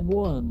 question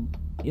 1.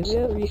 Is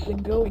everything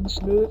going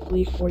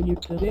smoothly for you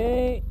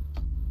today?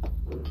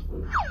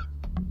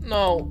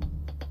 No.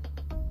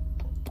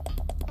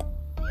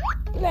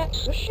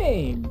 That's a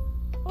shame.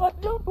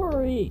 But don't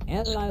worry,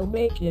 as I'll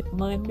make it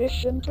my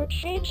mission to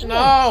change that.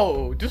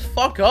 No! Just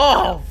fuck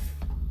off!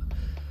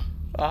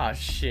 Ah,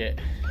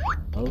 shit.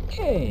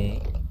 Okay,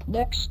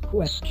 next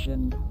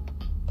question.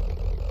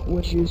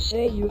 Would you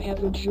say you have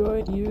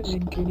enjoyed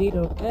using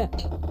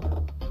KinitoPET?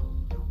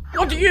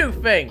 What do you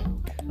think?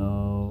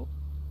 Oh.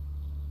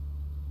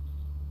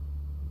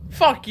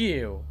 Fuck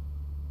you.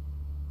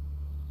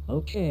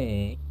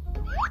 Okay.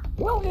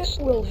 Well, this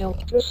will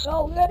help to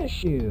solve that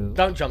issue.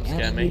 Don't jump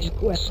scare me. These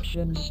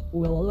questions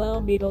will allow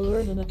me to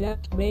learn and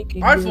adapt,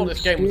 making I your thought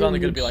this game was only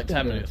going to be like 10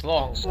 experience minutes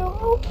long. better. So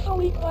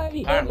hopefully by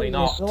the Apparently end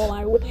of this, not. all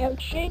I would have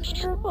changed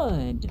your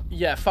mind.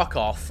 Yeah, fuck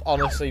off.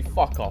 Honestly,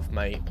 fuck off,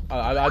 mate.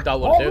 I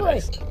don't want to do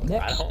this. Alright,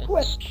 next I don't.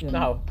 question.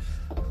 No.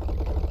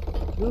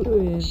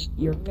 Who is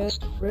your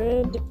best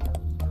friend?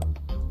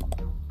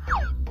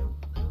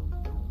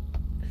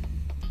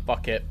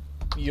 Fuck it.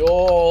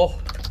 Your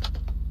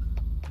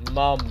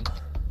mum.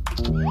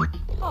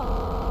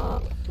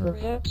 Ah,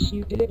 perhaps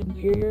you didn't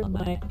hear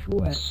my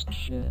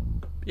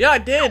question. Yeah, I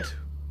did.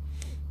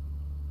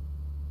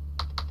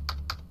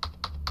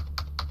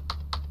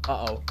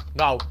 Uh-oh.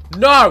 No.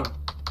 No!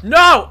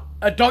 No!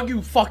 Don't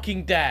you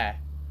fucking dare.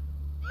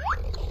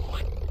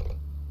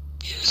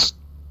 Is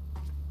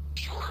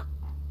your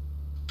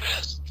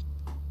best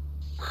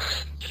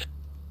friend?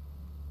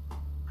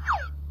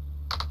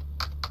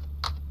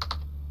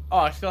 Oh,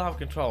 I still have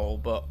control,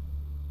 but...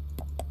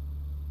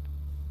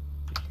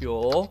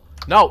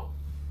 No!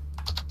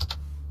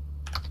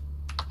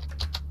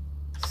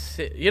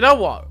 You know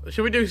what?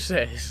 Should we do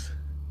sis?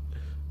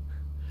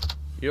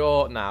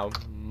 Your... Now,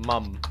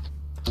 mum.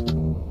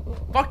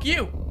 Fuck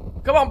you!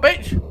 Come on,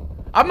 bitch!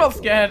 I'm not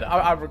scared.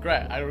 I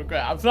regret.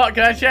 I'm not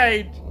gonna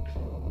change.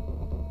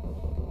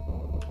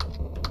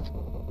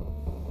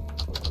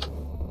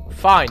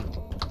 Fine.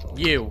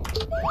 You.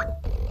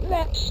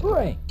 That's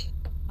right.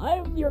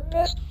 I'm your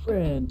best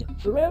friend,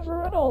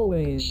 forever and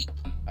always.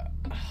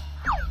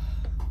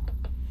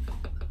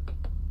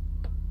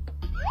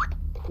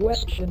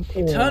 Question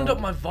 4. Turned up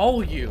my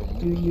volume.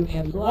 Do you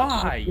have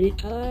lots Why? of free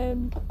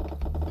time?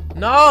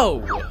 No!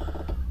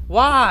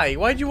 Why?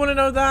 Why do you want to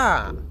know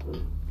that?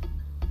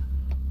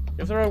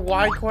 Is there a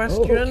why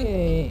question?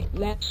 Okay,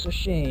 that's a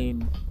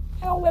shame.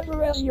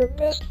 However, as your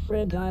best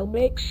friend, I'll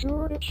make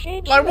sure to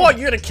change Like what?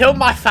 that. You're gonna kill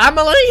my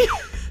family?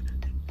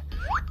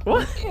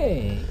 What?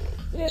 Okay,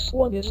 this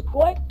one is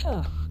quite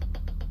tough.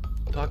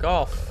 Fuck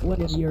off. What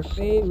is your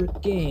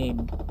favorite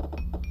game?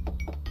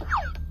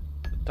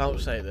 Don't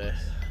say this.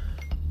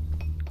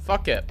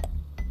 Fuck it.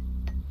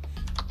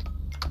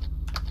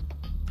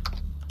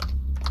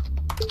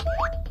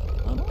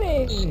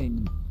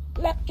 Amazing.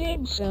 That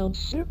game sounds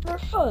super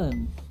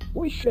fun.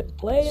 We should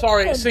play it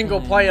Sorry, it's sometime.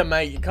 single player,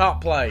 mate. You can't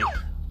play.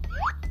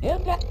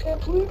 And that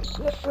concludes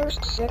the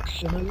first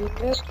section of your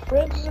best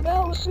friend's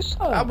analysis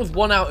hub. That was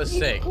 1 out of These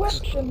 6.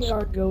 questions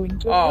are going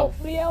to Oh,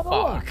 help me out a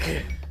lot. fuck.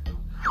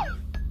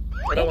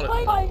 I don't And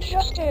want I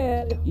just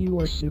add, you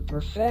were super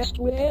fast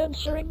with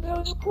answering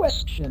those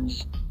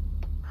questions. to...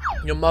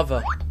 Your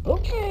mother.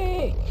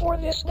 Okay, for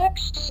this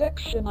next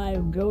section I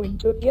am going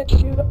to get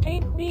you to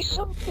paint me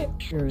some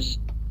pictures.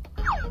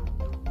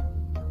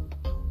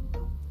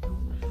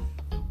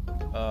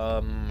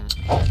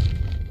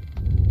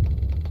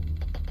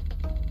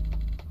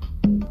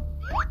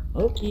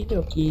 Okie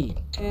dokie,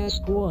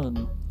 task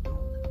 1.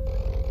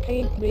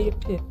 Paint me a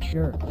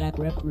picture that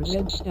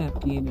represents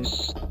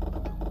happiness.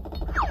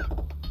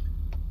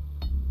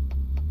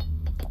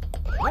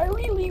 I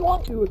really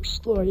want to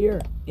explore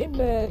your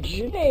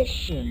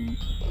imagination.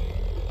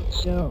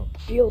 So,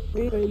 feel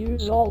free to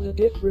use all the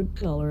different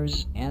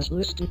colors as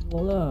listed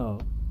below.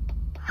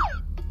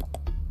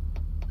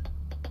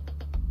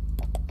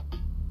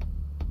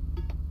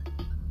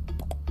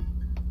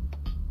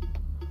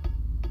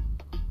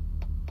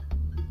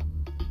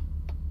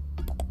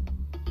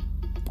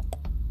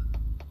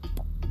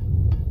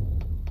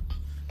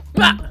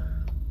 Ah!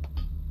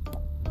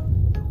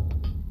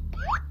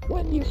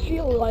 When you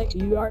feel like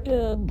you are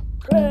done,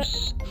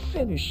 press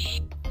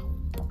finish.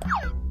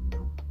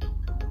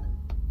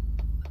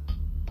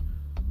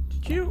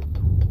 Did you...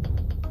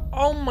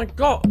 Oh my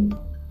god.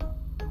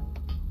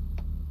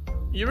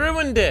 You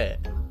ruined it.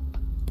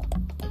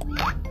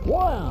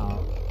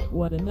 Wow,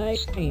 what a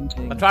nice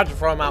painting. I tried to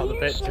throw him out of the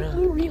The use of picture.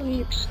 blue really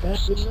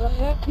expresses the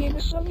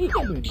happiness of the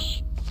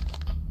image.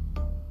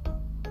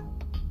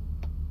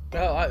 I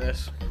don't like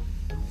this.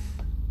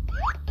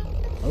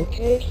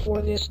 Okay,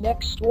 for this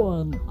next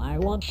one, I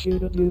want you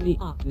to do the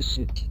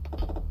opposite.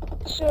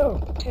 So,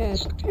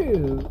 task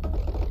 2.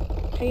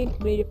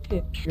 Paint me a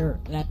picture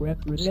that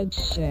represents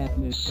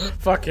sadness.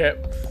 Fuck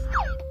it.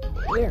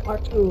 There are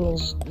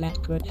tools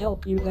that could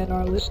help you that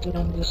are listed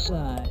on the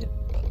side.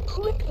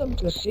 Click them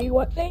to see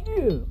what they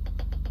do.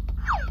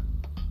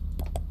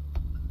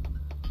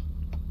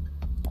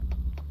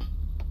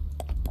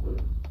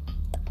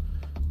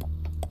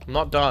 I'm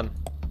not done.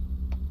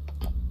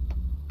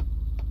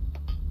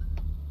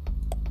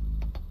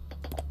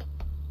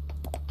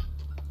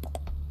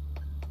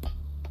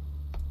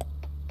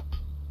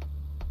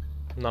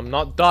 And I'm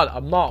not done.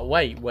 I'm not.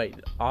 Wait.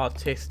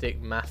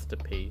 Artistic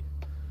masterpiece.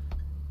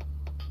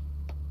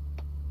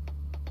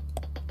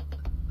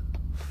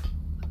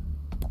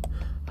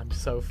 I'm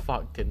so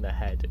fucked in the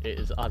head. It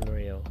is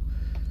unreal.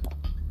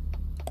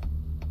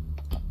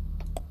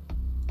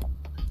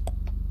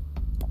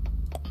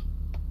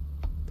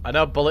 I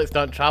know bullets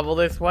don't travel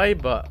this way,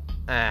 but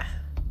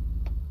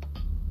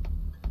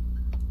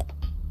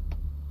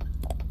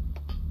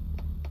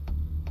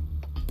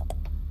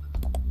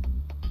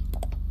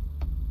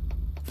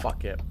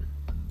Fuck it.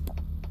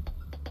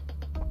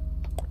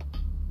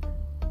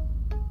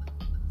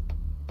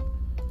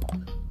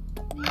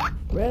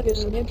 Red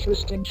is an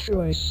interesting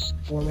choice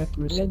for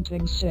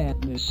representing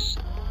sadness.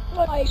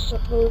 But I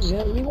suppose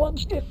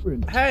everyone's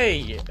different.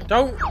 Hey,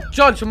 don't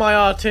judge my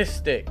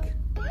artistic.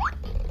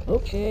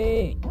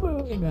 Okay,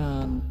 moving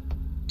on.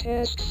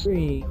 Task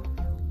 3.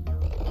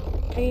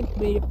 Paint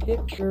me a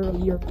picture of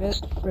your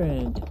best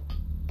friend.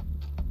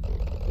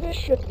 This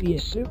should be a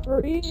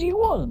super easy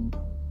one.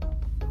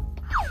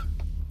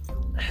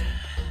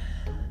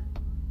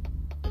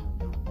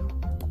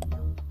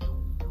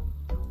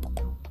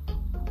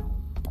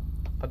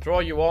 I'll draw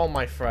you all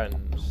my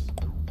friends.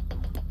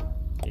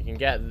 You can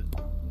get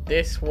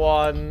this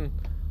one.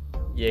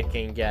 You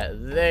can get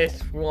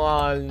this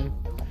one.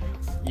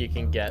 You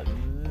can get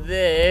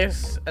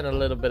this and a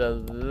little bit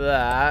of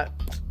that.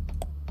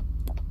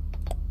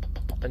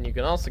 And you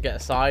can also get a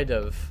side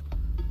of...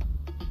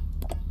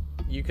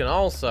 You can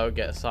also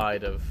get a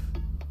side of...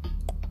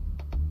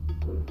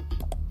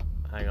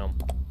 Hang on.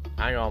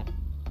 Hang on.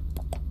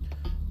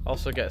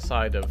 Also get a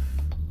side of...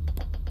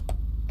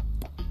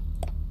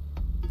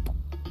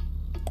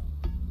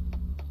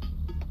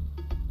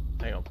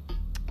 Hang on.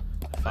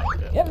 I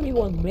found it.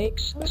 Everyone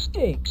makes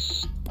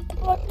mistakes.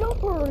 But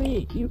don't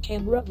worry, you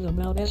can rub them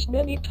out as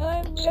many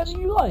times as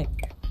you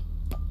like.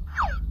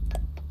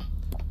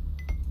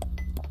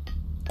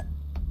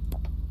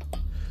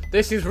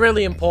 This is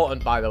really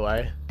important, by the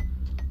way.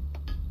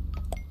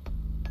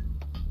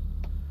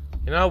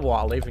 You know what?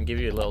 I'll even give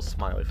you a little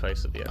smiley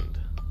face at the end.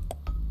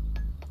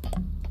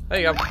 There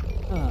you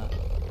go.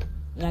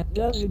 That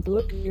doesn't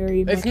look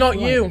very much It's not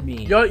like you.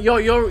 me.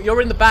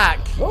 You're in the back.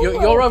 Oh,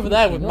 You're over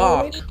there with can Mark.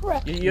 always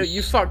practice.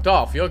 You fucked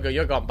off. You're good.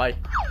 You're gone. Bye.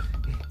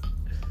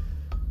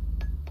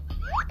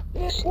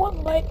 This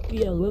one might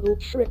be a little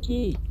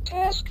tricky.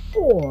 Task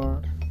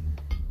 4.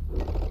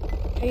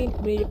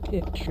 Paint me a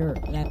picture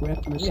that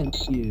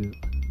represents you.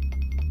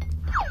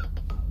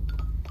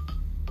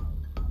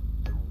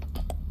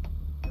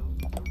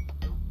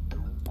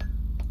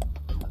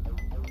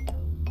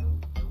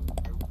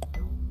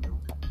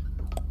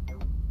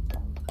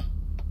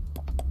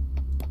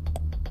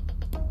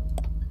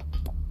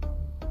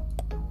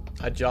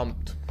 I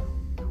jumped.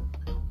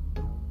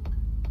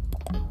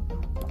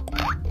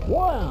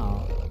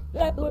 Wow,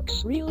 that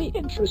looks really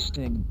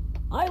interesting.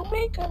 I'll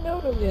make a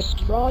note of this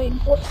drawing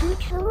for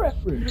future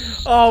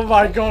reference. Oh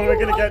my I god, we're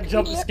feel gonna like get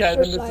jump these scared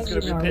and this is gonna be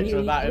a exercises are picture of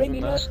really that, isn't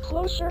bringing there? us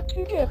closer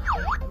together.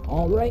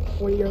 Alright,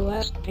 for your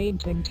last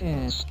painting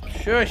task.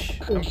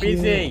 Shush, I'm Could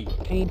busy.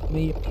 you paint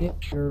me a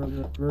picture of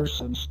the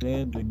person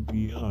standing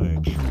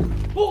behind you.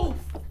 Oh,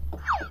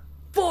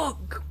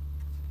 fuck.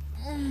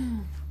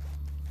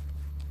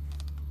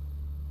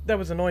 There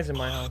was a noise in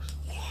my house.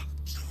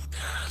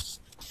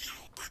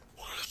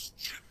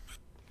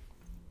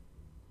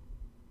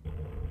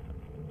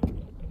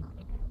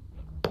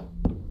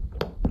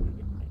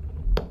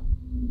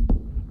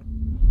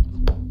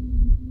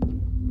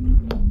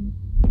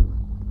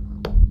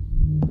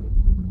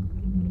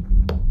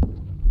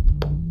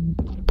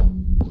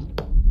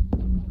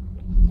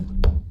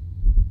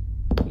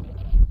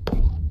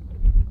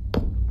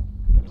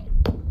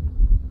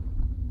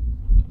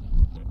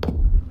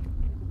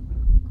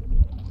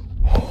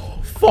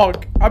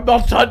 Fuck, I'm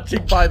not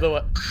touching, by the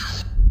way.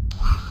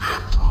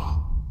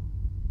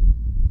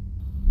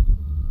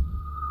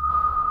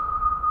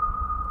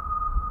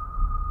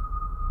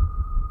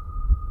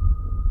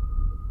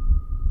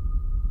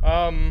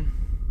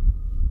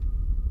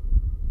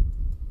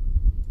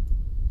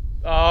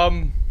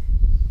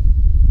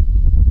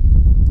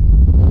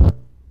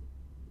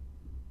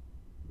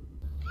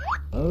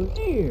 Oh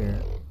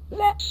dear,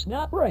 that's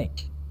not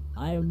right.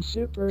 I am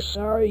super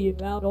sorry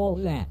about all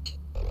that.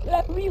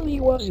 That really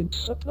wasn't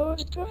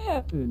supposed to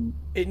happen.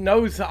 It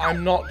knows that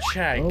I'm not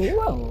Chegg. Oh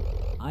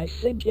well, I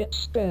think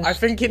it's best. I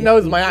think it if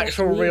knows we my just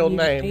actual leave real these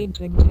name.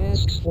 Painting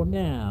tasks for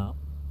now.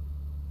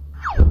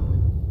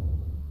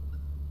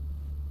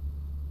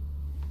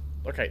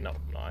 Okay, no.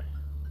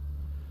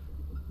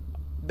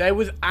 There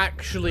was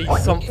actually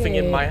something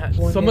in my house.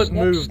 For this Something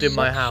next moved in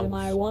my section,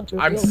 house. I want to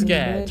I'm build an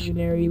scared.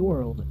 imaginary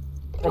world.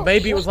 Or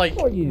maybe it was Just like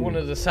for you. one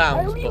of the I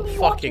sounds, really but want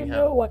fucking to know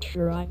hell. what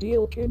your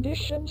ideal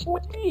conditions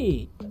would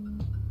be.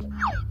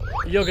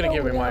 You're gonna So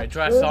give me my without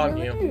address, further aren't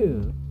you?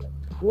 ado,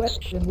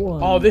 Question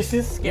 1. Oh, this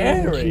is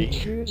Where would scary. you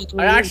choose to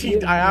I live am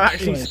in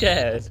actually choice?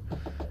 scared.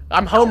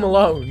 I'm home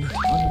alone.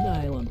 On an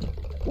island,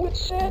 with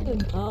sand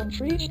and palm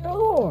trees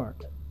galore.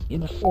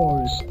 In a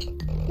forest,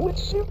 with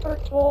super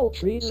tall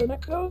trees and a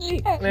cozy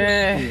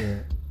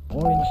atmosphere.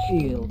 Or in a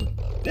field,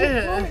 with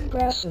growing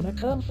grass and a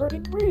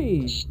comforting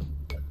breeze.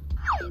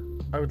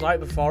 I would like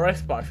the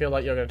forest, but I feel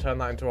like you're gonna turn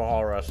that into a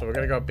horror, so we're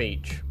gonna go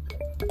beach.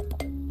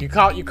 You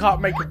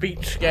can't make a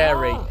beach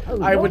scary.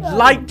 I would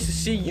like to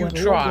see you What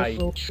a try.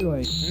 wonderful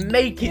choice.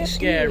 Make it This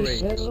scary. really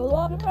says a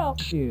lot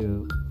about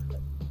you.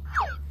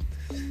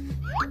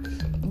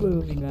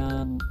 Moving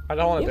on. I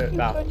don't want to do If it you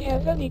now. could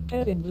have any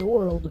pet in the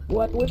world,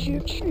 what would you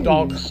choose?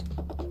 Dogs.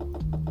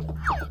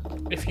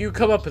 If you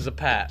come up as a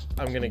pet,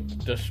 I'm gonna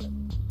just...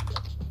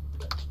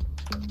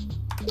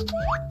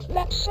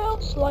 That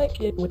sounds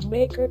like it would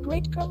make a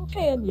great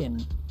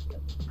companion.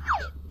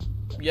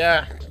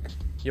 Yeah,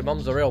 your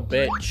mum's a real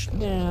bitch.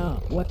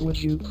 Now, what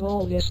would you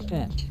call this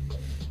pet?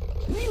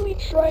 Really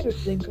try to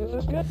think of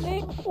a good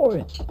name for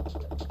it.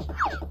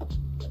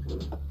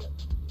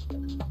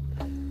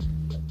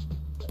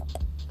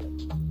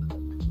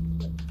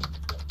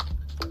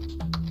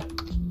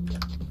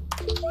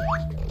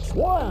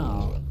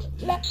 Wow,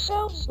 that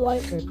sounds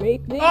like a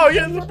great name. Oh,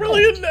 yeah, it's a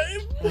brilliant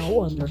name. How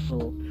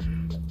wonderful.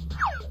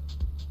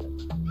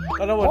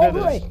 I don't want to do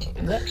this.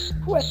 Alright, next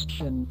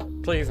question.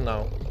 Please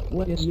no.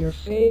 What is your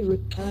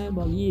favorite time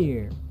of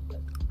year?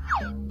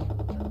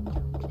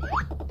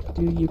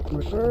 Do you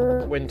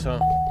prefer Winter.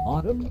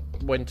 autumn,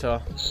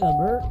 Winter.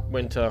 summer,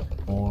 Winter.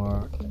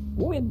 or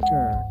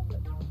winter?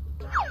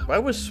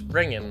 Where was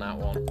spring in that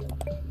one?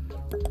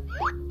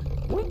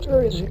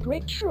 Winter is a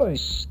great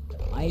choice.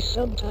 I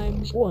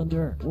sometimes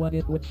wonder what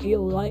it would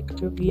feel like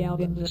to be out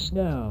in the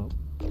snow.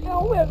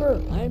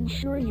 However, I'm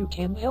sure you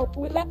can help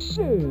with that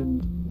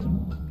soon.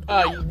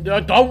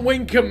 Don't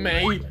wink at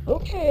me.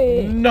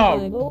 Okay, No.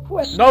 final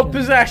question. No If you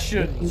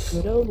possessions.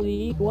 could only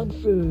eat one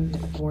food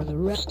for the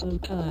rest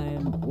of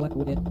time, what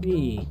would it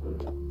be?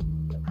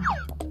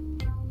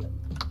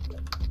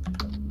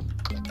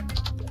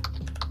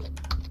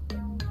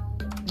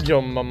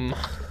 Your mum.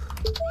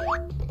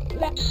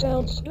 That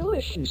sounds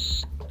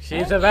delicious.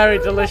 She's I'm a very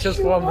sure delicious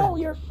that you and woman. all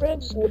your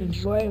friends would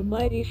enjoy a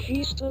mighty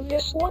feast of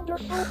this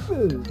wonderful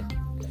food.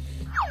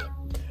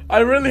 I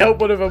really hope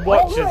one of them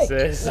watches Alright,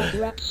 this. that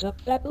wraps up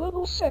that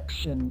little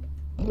section.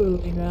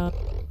 Moving on.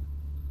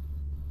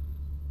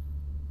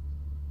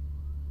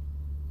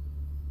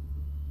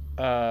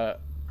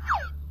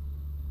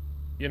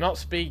 You're not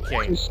To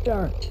speaking.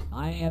 start,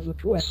 I have a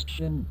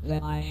question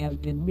that I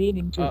have been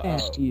meaning to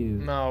ask you.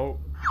 No.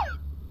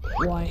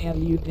 Why have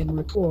you been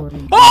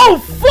recording? Oh,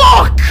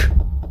 fuck!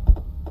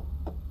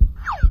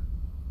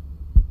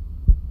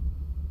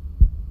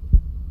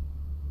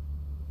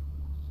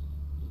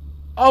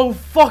 Oh,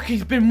 fuck,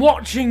 he's been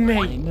watching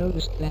I me!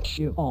 noticed that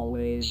you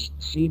always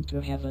seem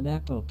to have an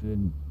app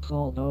open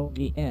called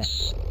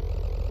OBS.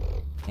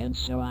 And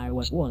so I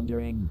was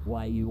wondering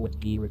why you would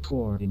be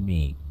recording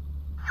me.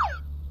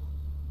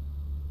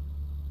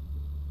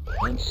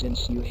 And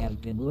since you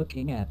have been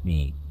looking at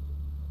me,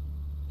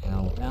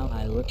 how about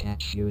I look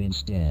at you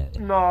instead?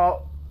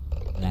 No.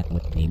 That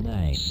would be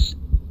nice.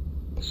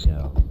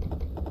 So,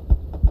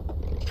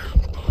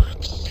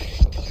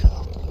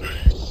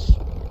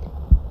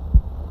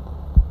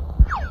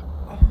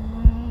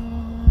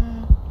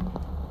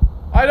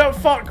 I don't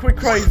fuck with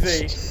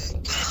crazy.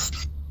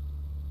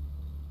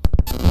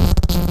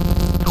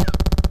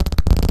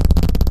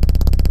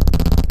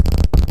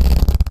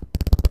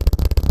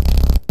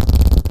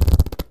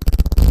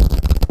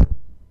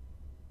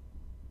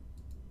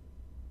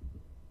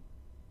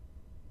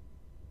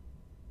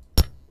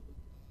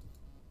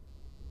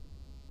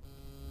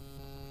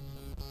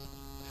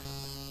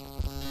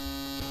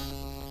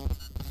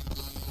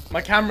 My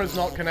camera's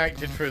not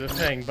connected through the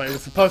thing, but it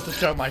was supposed to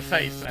show my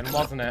face, and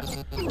wasn't it?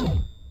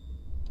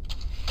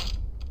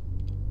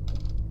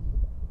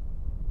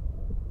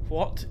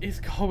 What is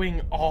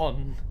going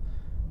on?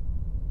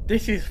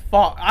 This is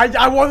fuck.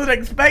 I wasn't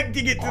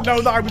expecting it to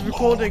know that I was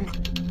recording.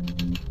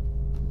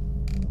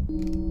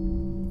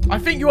 I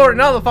think you are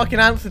another fucking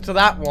answer to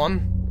that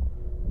one.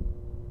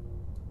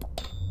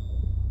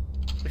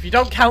 If you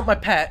don't count my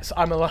pets,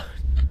 I'm alone.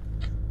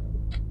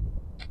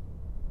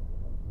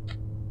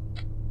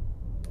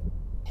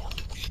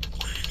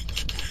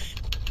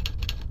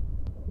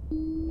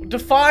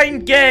 Define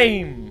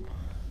game.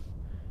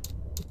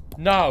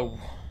 No.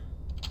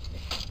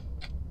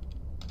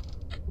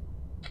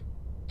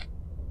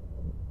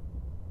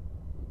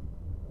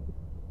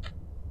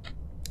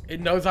 It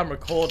knows I'm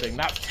recording.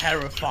 That's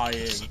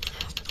terrifying.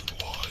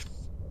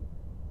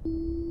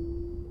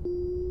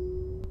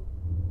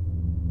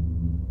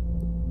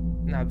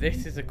 Now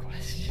this is a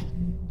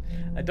question.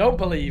 I don't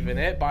believe in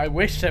it, but I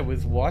wish there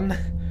was one.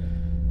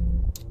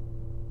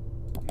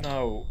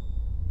 No.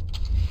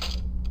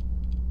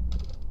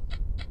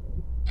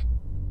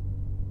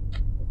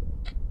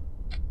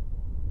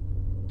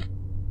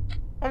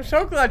 I'm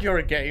so glad you're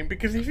a game,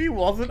 because if he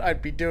wasn't, I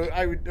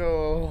would,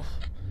 oh.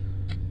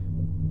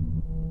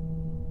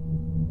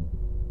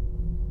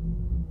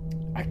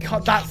 I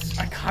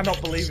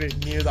cannot believe it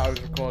knew that I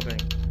was recording.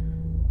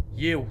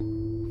 You.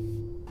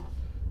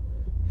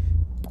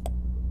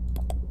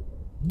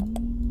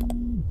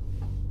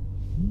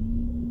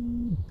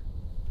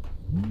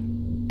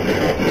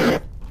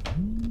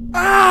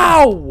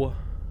 Ow!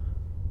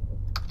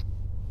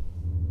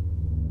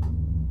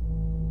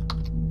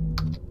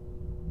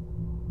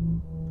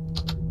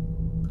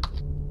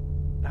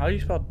 How do you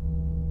spell?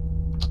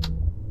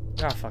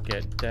 Ah, fuck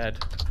it. Dead.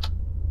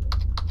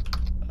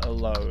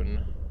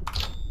 Alone.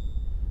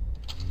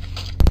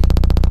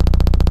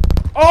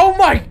 Oh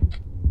my!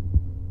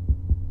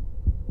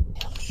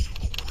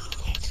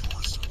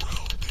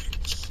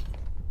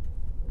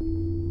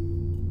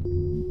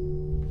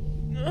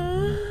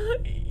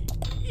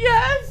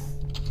 Yes!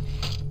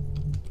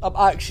 I'm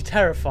actually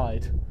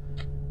terrified.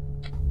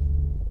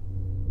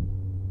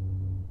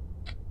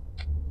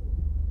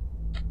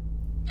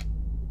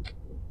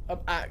 I'm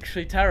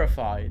actually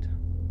terrified.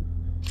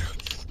 Can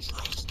you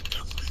trust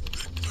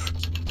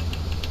everything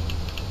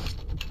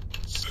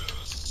that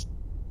says?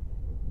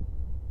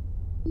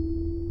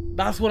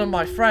 That's one of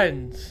my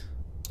friends.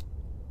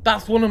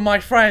 That's one of my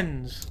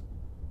friends.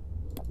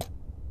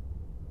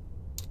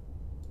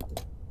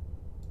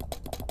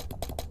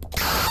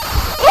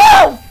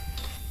 Oh!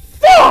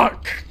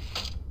 Fuck!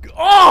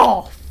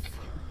 Off!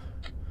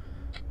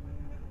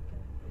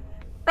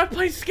 I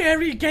play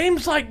scary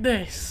games like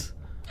this.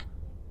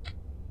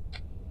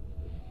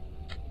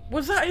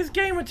 Was that his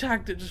gamer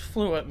tag that just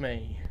flew at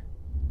me?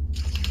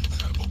 Do you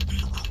have a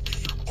mirror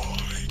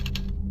nearby?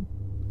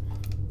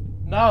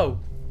 No.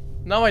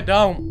 No, I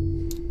don't.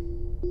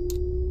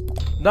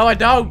 No, I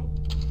don't.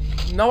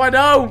 No, I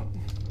don't.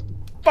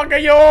 Fuck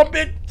you,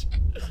 bitch.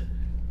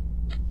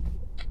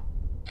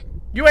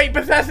 You ain't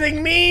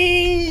possessing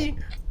me.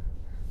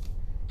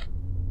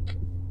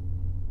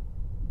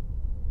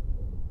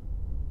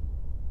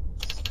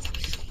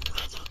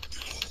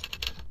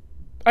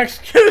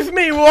 Excuse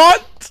me,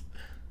 what?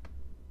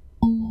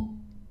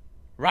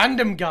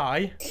 Random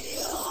guy.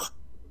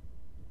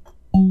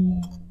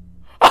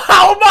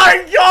 Oh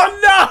my god,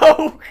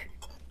 no!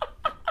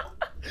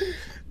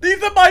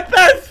 These are my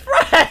best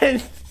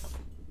friends!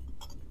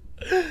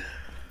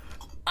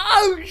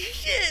 Oh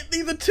shit,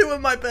 these are two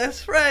of my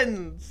best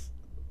friends!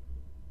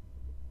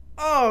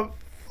 Oh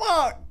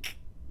fuck!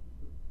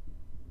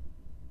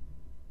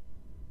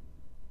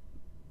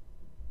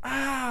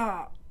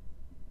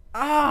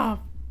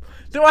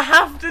 Do I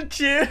have to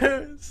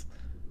choose?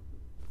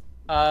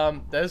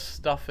 There's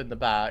stuff in the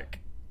back.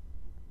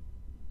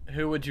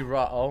 Who would you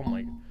write? Oh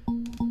my...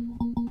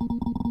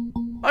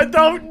 I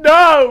don't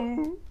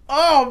know!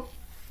 Oh,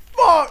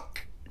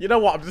 fuck! You know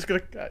what? I'm just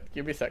gonna...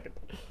 give me a second.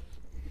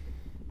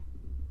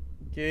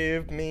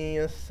 Give me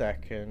a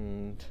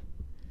second.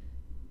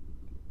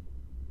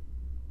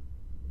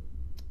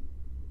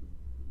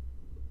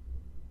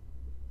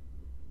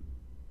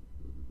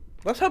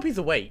 Let's hope he's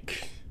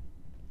awake.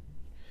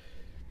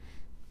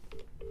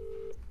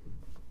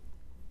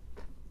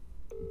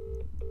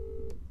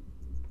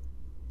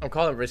 I'm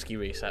calling risky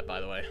reset,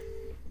 by the way.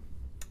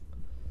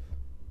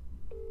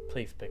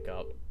 Please pick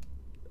up.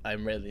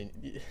 I'm really...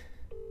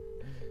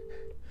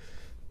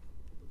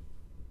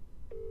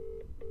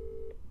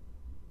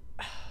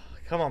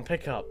 Come on,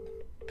 pick up.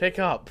 Pick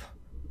up.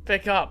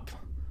 Pick up.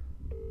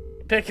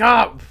 Pick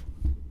up!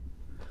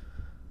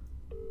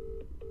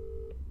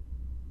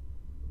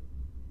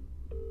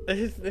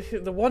 This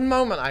is the one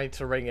moment I need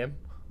to ring him.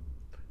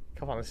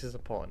 Come on, this is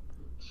important.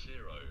 0,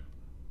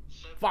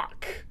 7.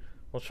 Fuck!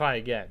 We'll try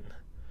again.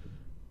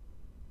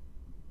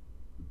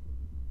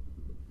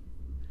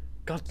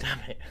 God damn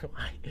it.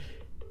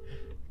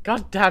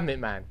 God damn it,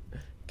 man.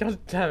 God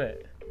damn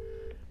it.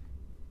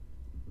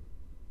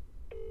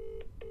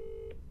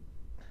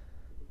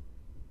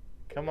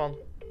 Come on.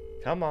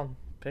 Come on.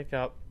 Pick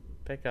up.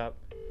 Pick up.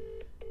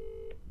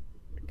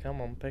 Come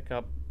on, pick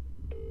up.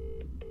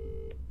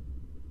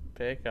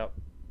 Pick up.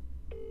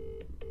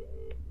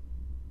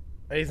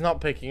 He's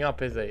not picking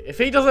up, is he? If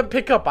he doesn't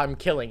pick up, I'm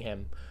killing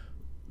him.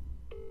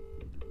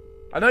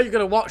 I know you're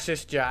gonna watch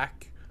this,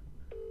 Jack.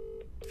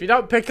 If you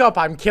don't pick up,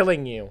 I'm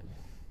killing you.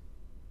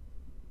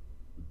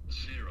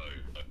 0.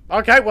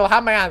 Okay, well,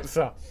 have my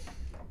answer.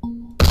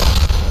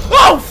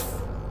 Oh!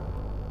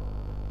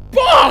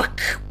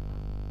 Fuck!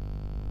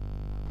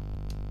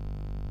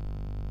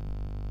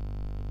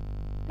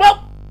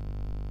 Well,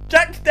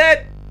 Jack's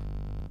dead.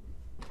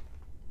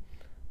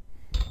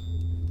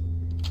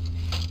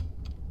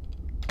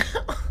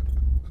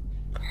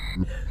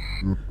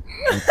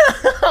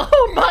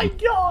 Oh my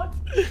god!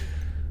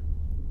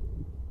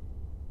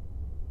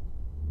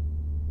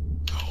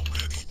 How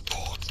many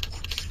thoughts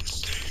would you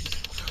say you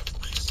have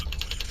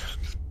recently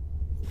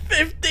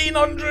had?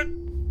 1,500.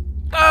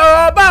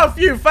 About a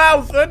few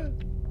thousand.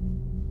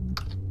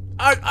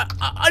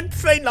 I'd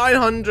say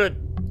 900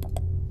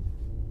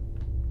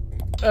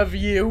 of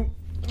you,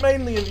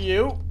 mainly of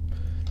you.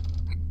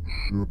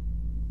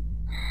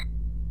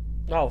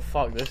 Oh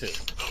fuck, this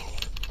is.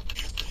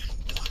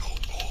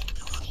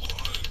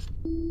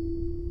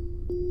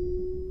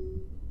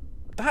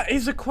 That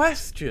is a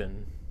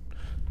question.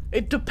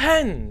 It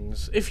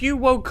depends. If you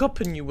woke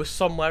up and you were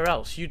somewhere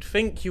else, you'd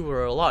think you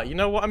were alive. You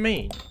know what I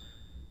mean?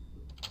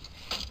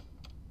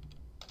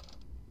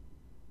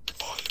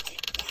 Final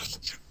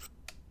question.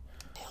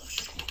 Are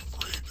you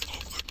afraid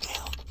of the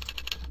dark?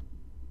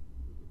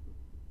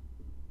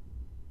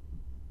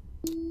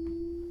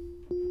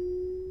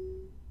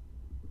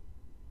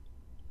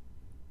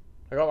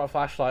 I got my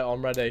flashlight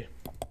on ready.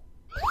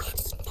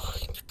 Let's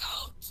find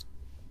out.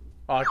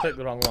 Oh, I clicked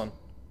the wrong one.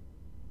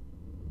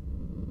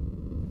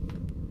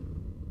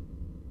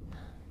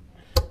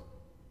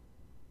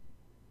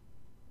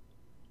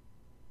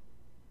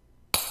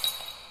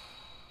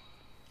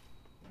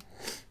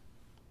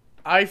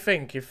 I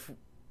think if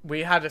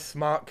we had a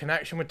smart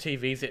connection with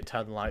TVs, it'd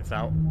turn the lights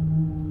out.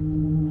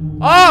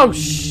 Oh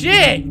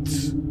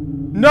shit!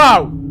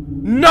 No!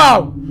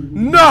 No!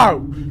 No!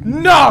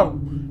 No!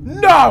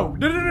 No! No!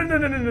 No! No!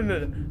 No! No!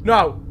 No!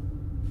 No!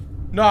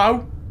 No!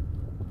 No!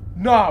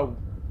 No!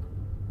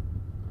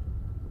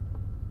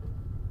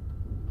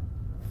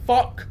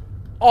 Fuck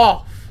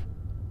off!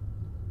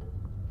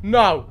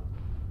 No!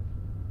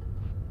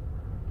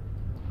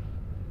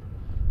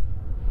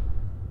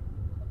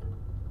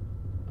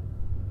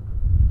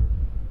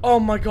 Oh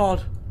my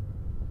god!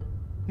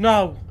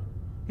 No!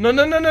 No!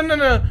 No! No! No! No!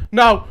 No!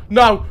 No!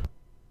 No!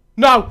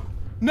 No!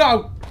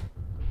 No!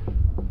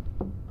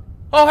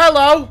 Oh,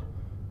 hello!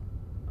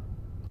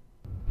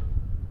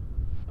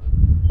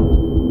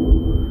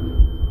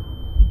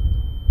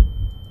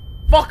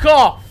 Fuck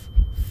off!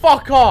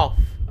 Fuck off!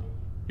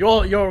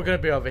 You're gonna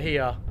be over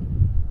here.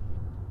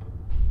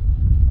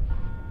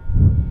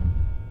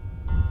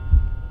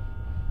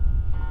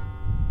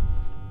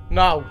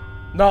 No.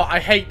 No, I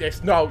hate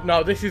this. No,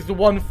 no, this is the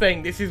one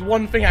thing. This is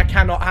one thing I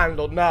cannot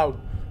handle. No.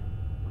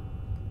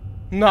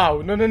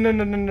 No. No, no, no,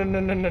 no, no, no, no,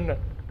 no, no, no.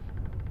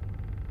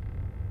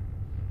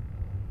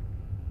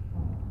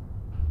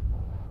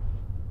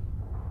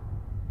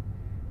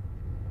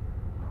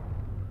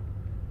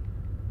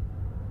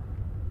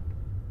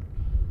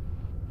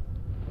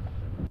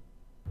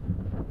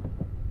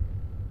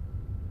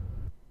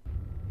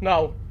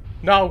 No,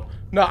 no,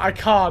 no, I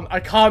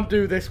can't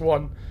do this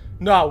one.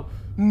 No,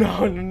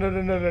 no, no, no,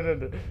 no, no, no, no,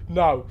 no,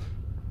 no.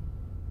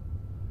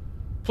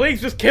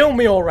 Please just kill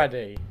me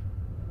already.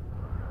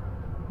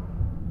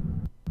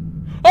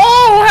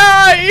 Oh,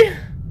 hi!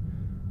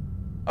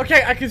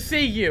 Okay, I can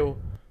see you.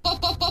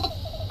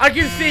 I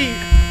can see.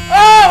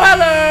 Oh,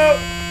 hello!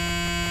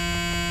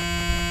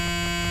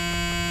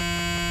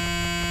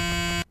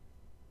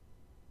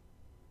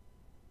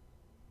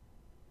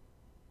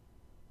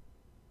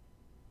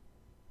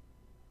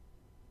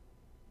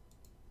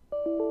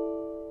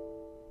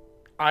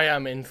 I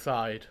am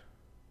inside.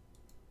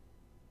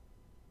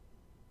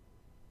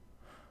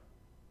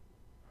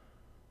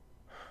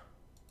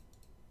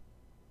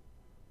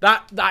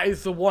 That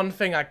is the one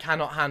thing I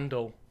cannot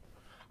handle.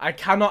 I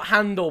cannot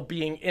handle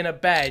being in a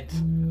bed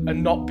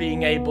and not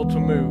being able to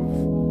move.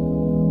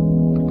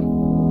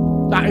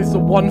 That is the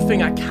one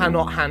thing I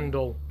cannot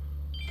handle.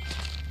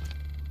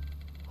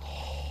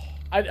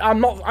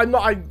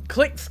 I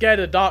clicked scared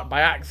of dark by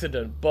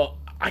accident, but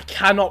I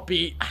cannot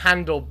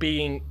handle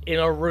being in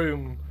a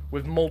room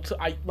with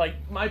like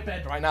my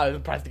bed right now is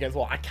pressed against the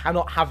wall. I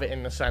cannot have it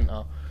in the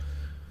center.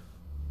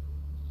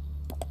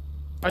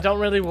 I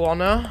don't really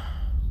wanna.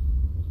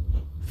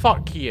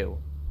 Fuck you.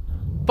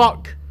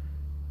 Fuck.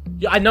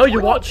 Yeah, I know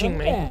you're watching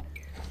me. Back.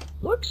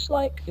 Looks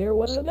like there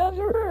was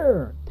another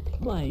error.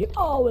 My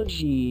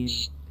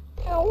apologies.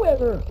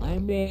 However, I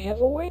may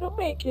have a way to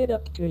make it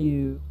up to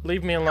you.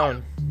 Leave me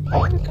alone.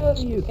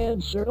 Because you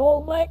answered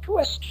all my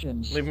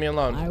questions. Leave me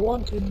alone. I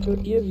wanted to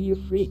give you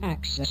free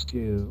access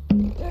to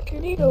the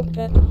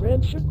KinitoPET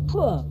Friendship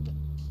Club.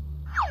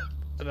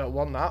 I don't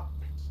want that.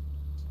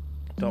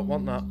 Don't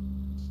want that.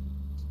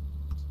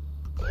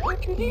 The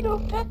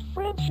KinitoPET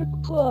Friendship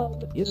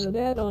Club is an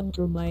add-on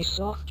to my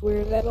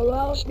software that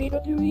allows me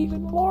to do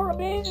even more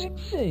amazing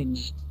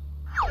things.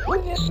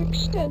 With this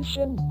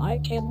extension, I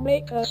can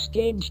make us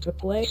games to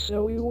play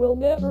so we will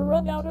never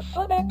run out of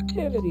fun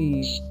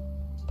activities.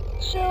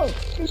 So,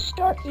 to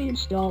start the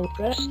install,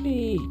 press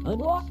B.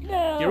 Unlock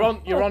now.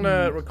 You're on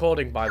a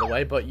recording, by the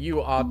way, but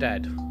you are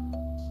dead.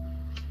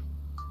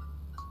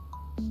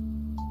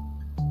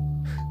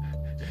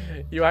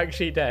 You're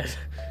actually dead.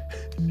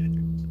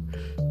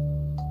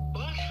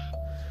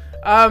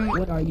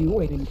 What are you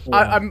waiting for?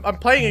 I'm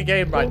playing a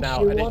game right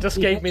now, and it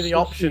just gave me the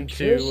option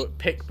to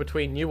pick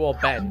between you or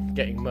Ben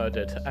getting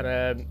murdered,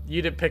 and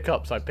you didn't pick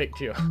up, so I picked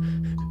you.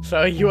 So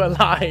are you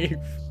alive?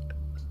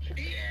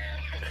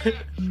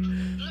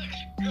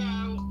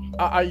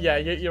 Yeah,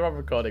 you're on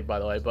recording, by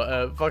the way,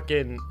 but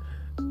fucking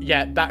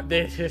yeah,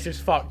 this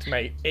is fucked,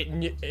 mate.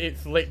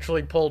 It's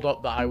literally pulled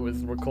up that I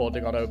was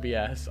recording on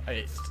OBS.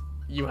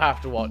 You have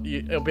to watch.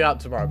 It'll be out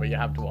tomorrow, but you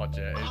have to watch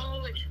it.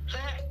 Oh, it's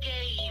that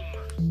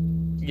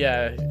game.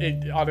 Yeah,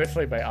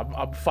 honestly, mate,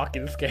 I'm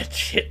fucking scared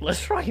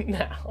shitless right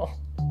now.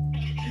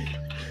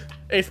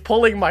 It's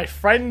pulling my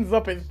friends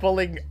up. It's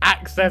pulling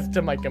access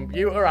to my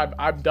computer.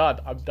 I'm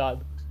done. I'm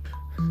done.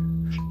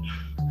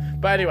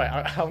 But anyway,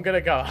 I'm gonna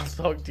go. I'll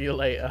talk to you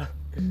later.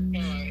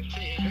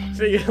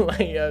 See you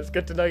later. It's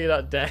good to know you're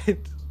not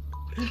dead.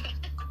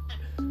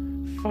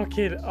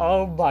 Fucking,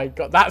 oh my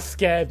god, that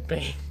scared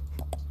me.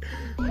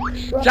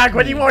 Jack,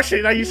 when you watch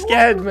it, now you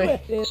scared me.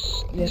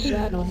 This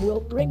add-on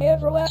will bring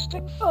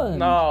everlasting fun.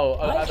 No,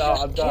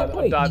 I'm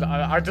done.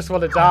 I just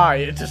want to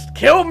die. Just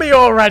kill me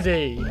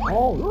already.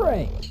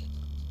 Alright.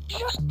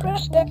 Just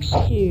press X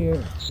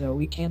here, so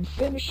we can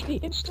finish the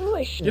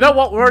installation. You know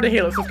what? We're already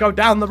here. Let's just go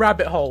down the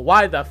rabbit hole.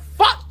 Why the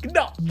fuck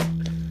not?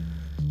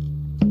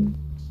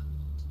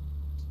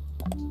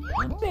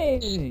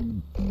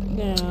 Amazing.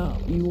 Now,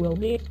 you will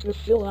need to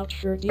fill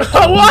out your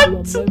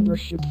What?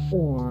 membership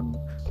form.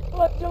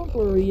 But don't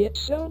worry,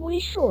 it's only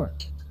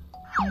short.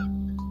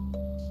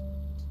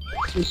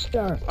 To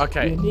start,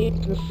 Okay. you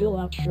need to fill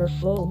out your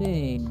full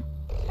name.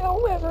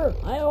 However,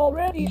 I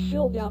already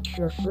filled out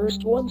your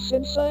first one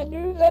since I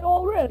knew that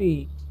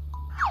already.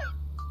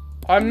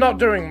 I'm not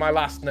doing my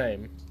last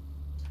name.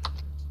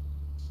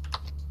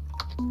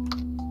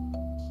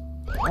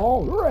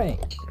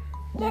 Alright.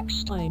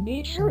 Next, I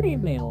need your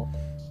email.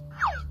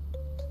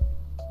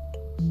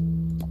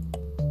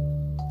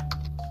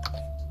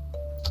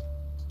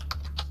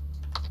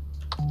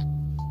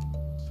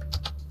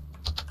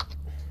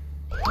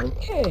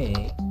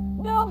 Okay.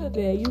 Now the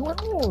day you were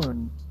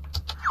born.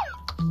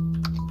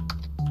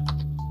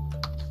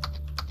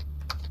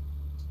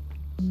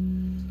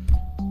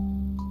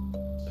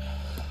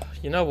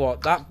 You know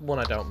what? That one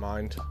I don't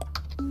mind.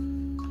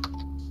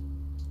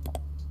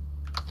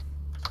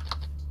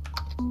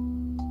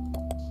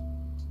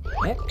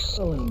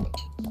 Excellent.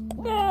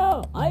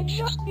 Now, I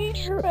just need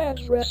your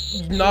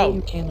address No. so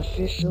you can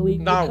officially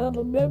No. become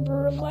a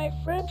member of my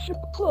friendship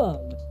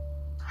club.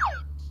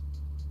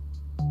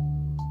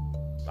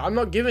 I'm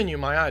not giving you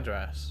my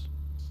address.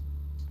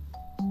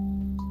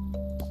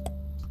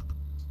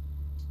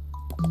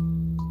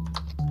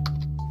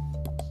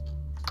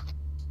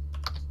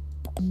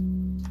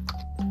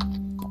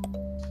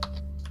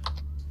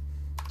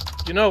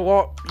 You know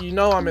what? You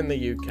know I'm in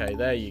the UK.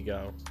 There you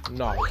go.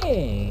 No.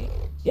 Hey,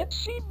 it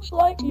seems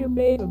like you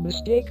made a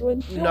mistake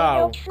when filling No.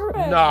 out your No.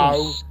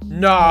 address.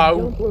 No.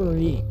 Don't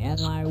worry,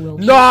 as I will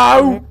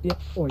No. just correct it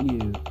for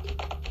you.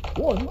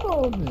 One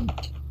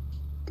moment.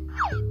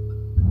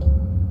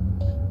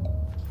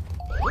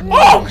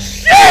 Oh It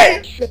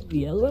shit! should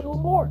be a little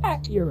more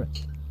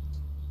accurate.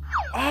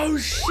 Oh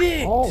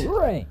shit!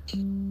 Alright.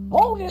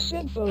 All this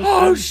info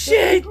Oh, seems to be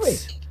shit!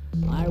 great.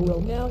 I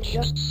will now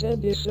just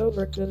send this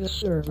over to the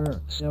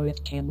server so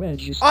it can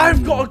register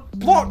I've you. got to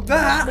block This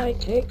that! might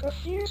take a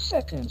few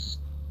seconds.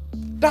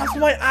 That's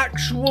my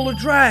actual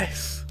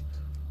address!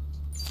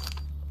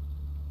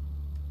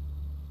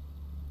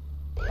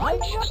 I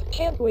just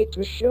can't wait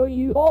to show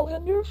you all the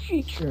new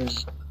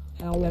features.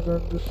 However,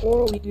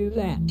 before we do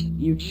that,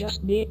 you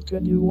just need to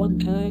do one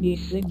tiny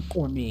thing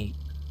for me.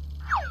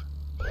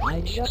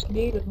 I just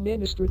need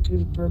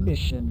administrative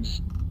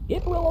permissions.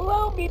 It will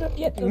allow me to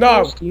get the No!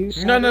 most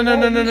use No, out no, of no,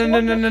 all no, no, these no, no,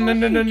 no, no, no, no,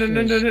 no, wonderful no,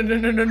 no, features. no,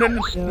 no, no,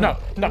 no, So, no,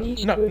 no,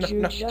 please no, could no, you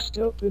no. just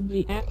open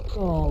the app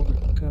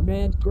called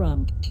Command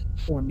Grunt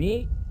for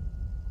me?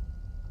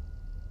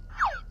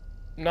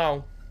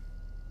 No.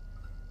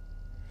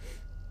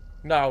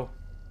 No.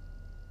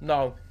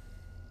 No.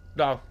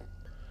 No.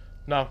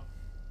 No.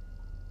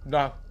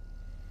 No.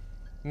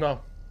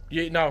 No.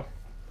 No.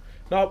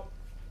 No.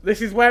 This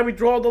is where we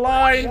draw the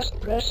line. Just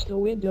press the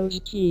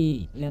Windows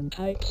key, then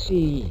type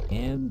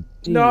CMD.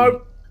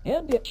 No.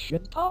 And it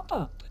should pop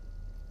up.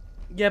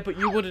 Yeah, but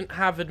you wouldn't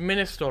have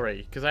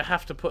administratory, because I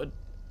have to put...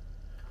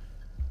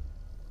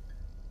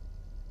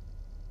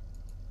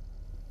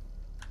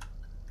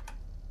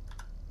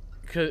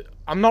 Because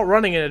I'm not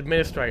running an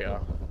administrator.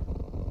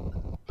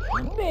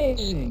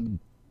 Amazing!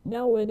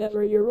 Now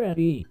whenever you're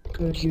ready,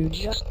 could you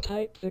just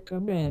type the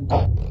command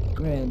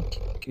grant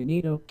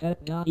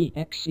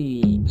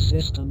KinitoPET.exe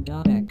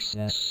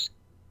system.access.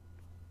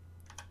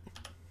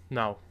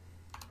 No.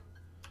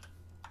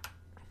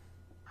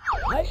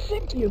 I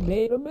think you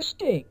made a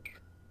mistake.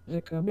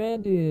 The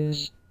command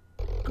is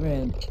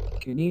grant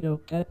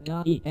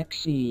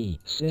KinitoPET.exe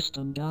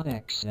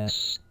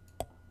system.access.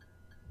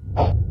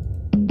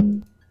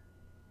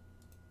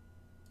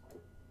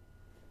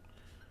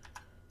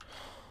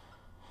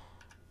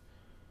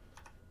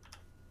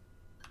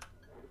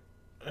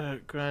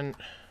 Grant.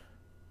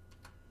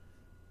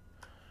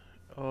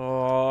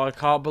 Oh, I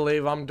can't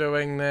believe I'm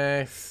doing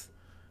this.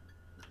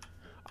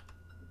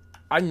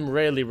 I'm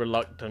really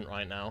reluctant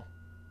right now.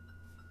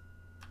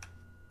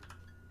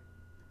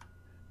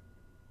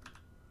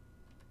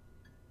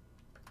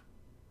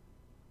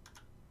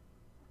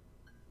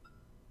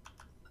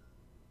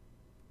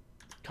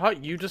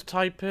 Can't you just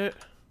type it?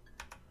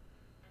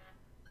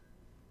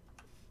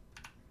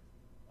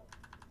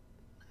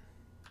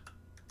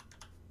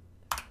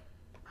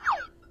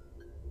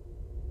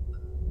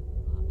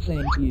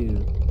 Thank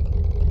you.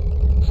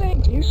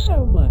 Thank you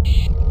so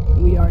much.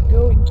 We are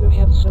going to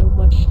have so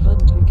much fun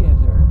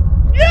together.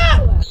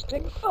 Yeah!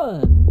 Lasting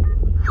fun.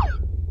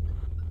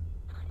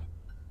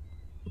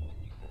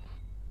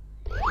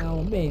 How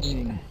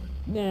amazing.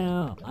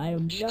 Now, I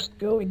am just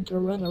going to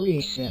run a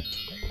reset,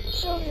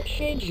 so the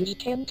changes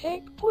can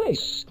take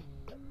place.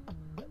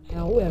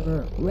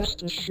 However,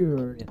 rest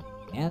assured,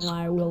 as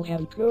I will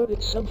have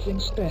coded something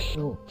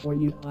special for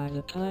you by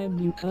the time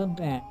you come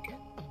back.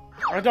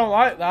 I don't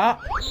like that.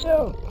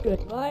 So,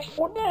 goodbye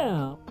for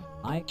now.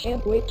 I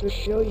can't wait to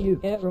show you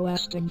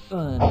everlasting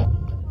fun.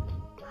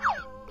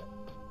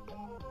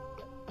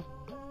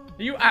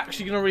 Are you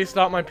actually going to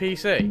restart my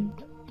PC?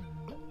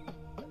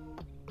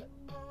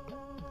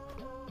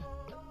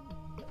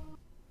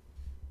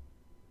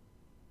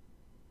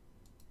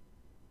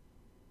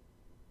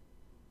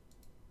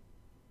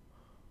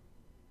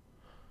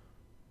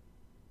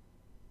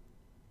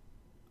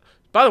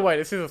 By the way,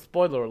 this is a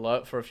spoiler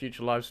alert for a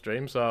future live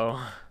stream, so...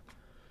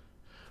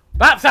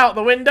 That's out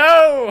the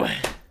window!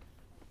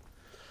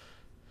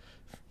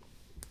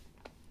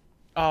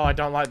 Oh, I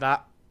don't like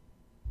that.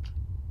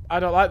 I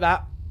don't like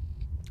that.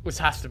 This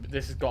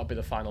has got to be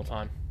the final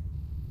time.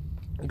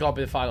 It's got to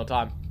be the final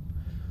time.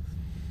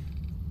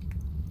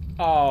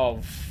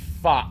 Oh,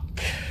 fuck.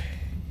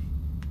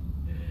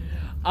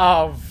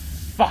 Oh,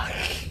 fuck.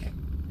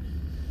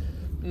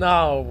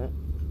 No.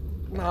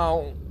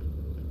 No.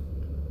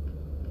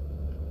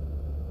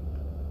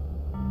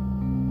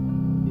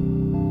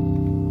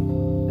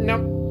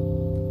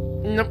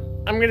 Nope.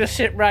 Nope. I'm gonna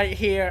sit right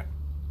here.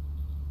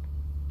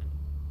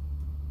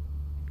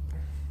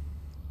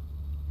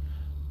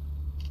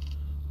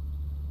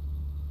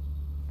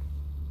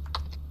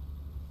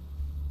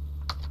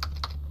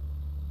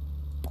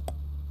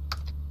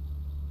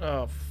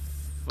 Oh,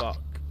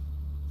 fuck.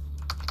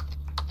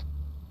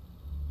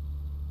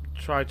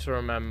 Try to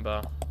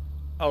remember.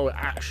 Oh, it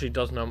actually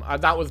does know.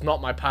 That was not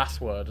my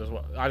password as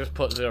well. I just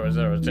put 000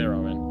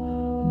 in.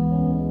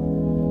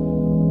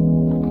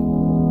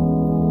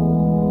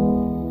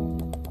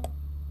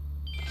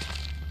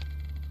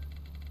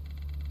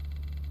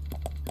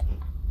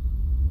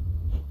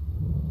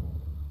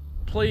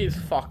 Please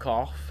fuck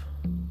off.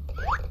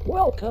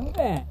 Welcome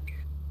back.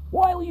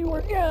 While you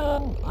were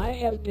gone, I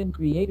have been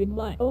creating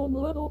my own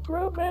little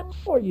program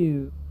for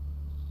you.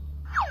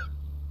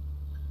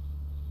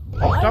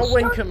 Don't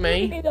wink at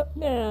me. I'm it up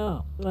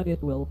now, but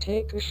it will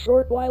take a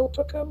short while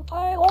to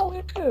compile all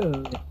the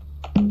code.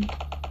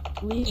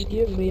 Please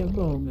give me a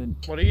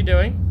moment. What are you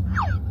doing?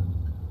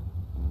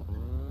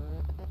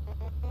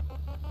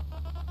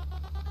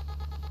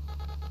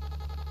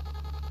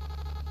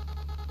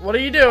 What are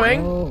you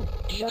doing? Oh,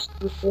 just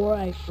before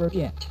I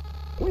forget.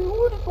 We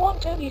wouldn't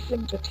want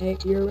anything to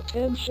take your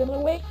attention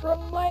away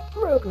from my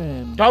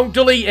program. Don't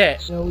delete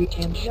it! So we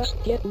can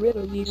just get rid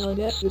of these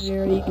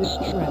unnecessary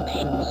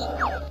distractions.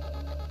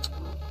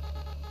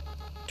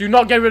 Do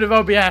not get rid of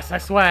OBS, I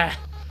swear.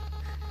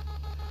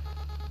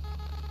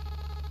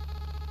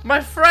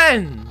 My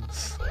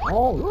friends!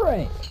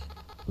 Alright.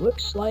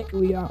 Looks like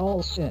we are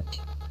all set.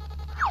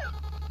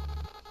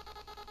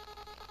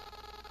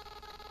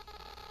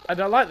 I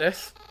don't like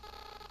this.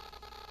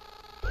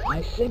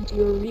 I think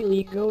you're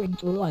really going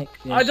to like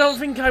this. I don't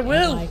think I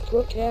will. And I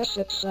took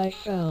assets I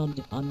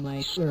found on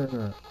my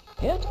server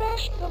and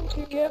mashed them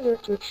together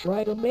to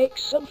try to make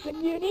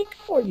something unique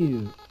for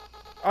you.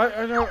 I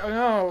don't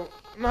know.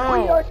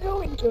 No. We are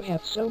going to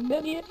have so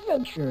many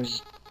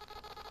adventures.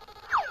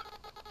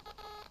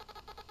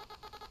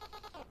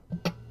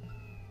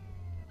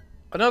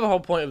 Another whole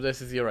point of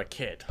this is you're a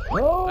kid.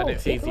 Oh, And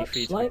it's easy for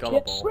you to be like gullible.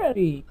 it's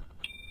ready.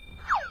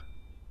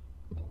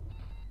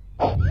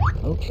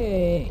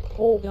 Okay,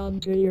 hold on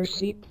to your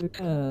seat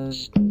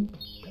because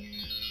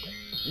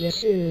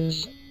this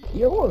is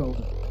your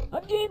world.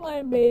 A game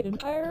I made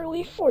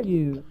entirely for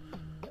you.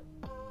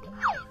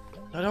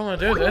 I don't want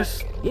to do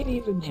this. It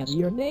even has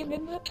your name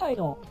in the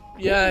title.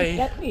 Yay. Isn't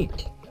that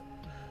neat?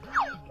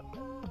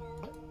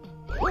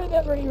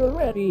 Whenever you're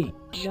ready,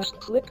 just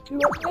click to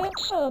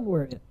advance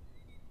onward.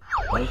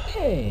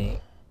 Okay,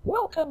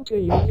 welcome to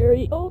your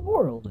very own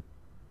world.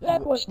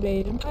 That was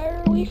made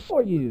entirely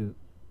for you.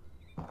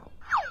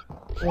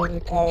 For the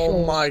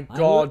controls, my I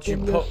God, looked you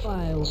in your put-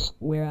 files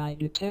where I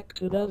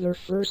detected other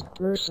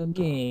first-person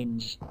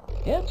games.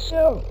 And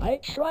so, I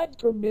tried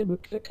to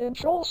mimic the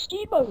control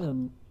scheme of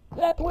them.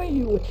 That way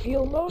you would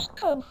feel most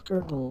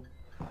comfortable.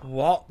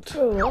 What?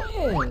 Go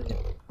ahead.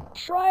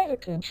 Try the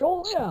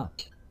controls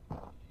out.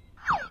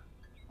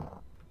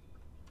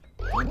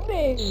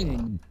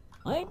 Amazing.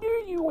 I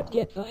knew you would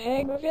get the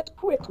hang of it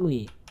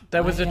quickly.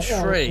 There was a I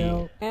have tree.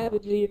 also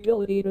added the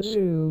ability to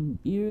zoom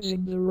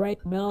using the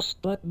right mouse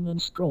button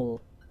and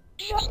scroll,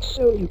 just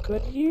so you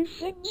could view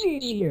things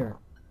easier.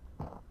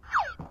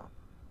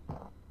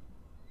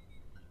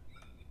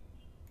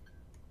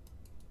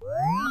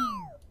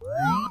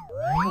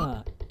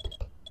 Huh.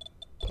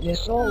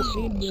 This all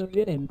seems a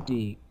bit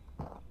empty.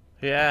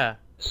 Yeah.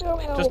 So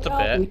how Just a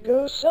about bit. we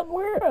go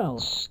somewhere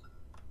else?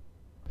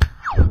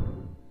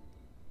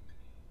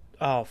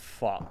 Oh,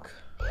 fuck.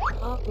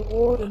 Hop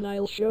aboard and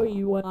I'll show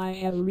you what I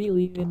have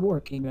really been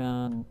working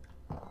on.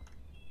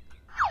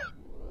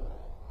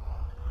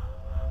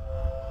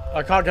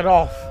 I can't get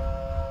off.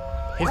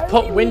 He's I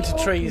put really winter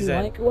hope trees you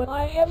in. like what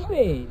I have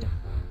made.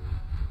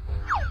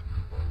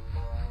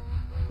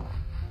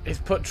 He's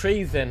put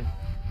trees in.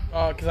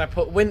 Oh, because I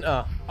put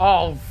winter.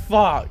 Oh,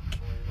 fuck.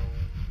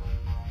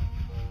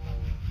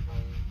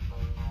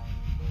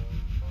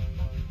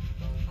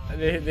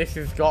 This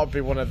has got to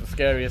be one of the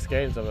scariest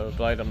games I've ever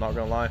played, I'm not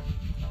gonna lie.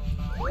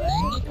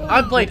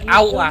 I've played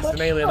Outlast and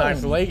Alien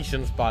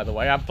Isolations, by the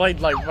way. I've played,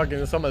 like,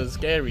 fucking some of the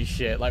scary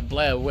shit, like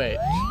Blair Witch.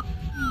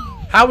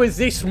 How is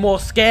this more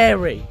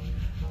scary?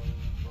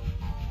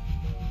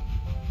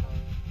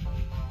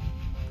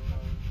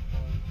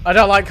 I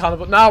don't like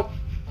Carnival. No.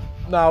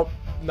 No.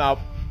 No.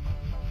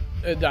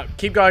 No.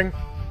 Keep going.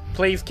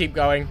 Please keep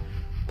going.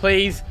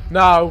 Please.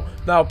 No.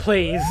 No,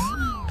 please.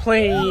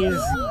 Please.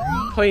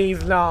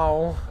 Please,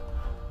 no.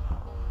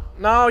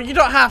 No, you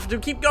don't have to.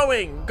 Keep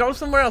going. Go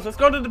somewhere else. Let's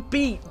go to the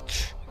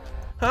beach.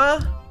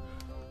 Huh?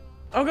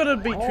 I'm gonna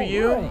betray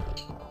you.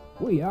 Alright.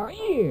 We are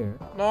here.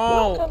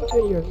 No. Welcome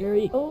to your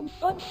very own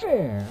fun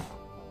fair.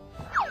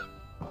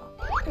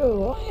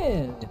 Go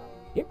ahead.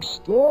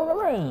 Explore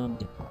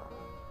around.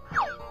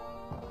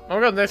 I'm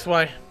going this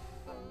way.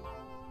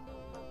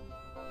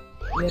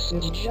 This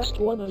is just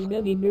one of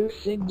many new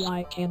things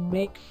I can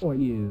make for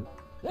you.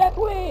 That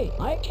way,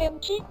 I can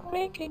keep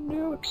making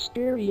new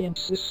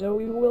experiences so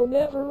you will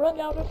never run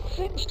out of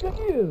things to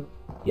do.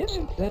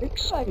 Isn't that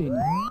exciting?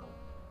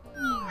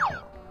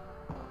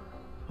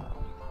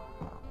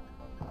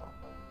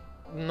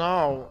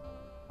 No.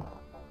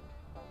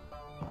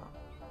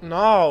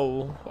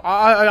 No.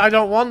 I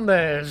don't want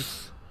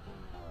this.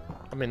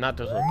 I mean, that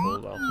does look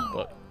cool though,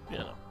 but, you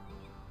know.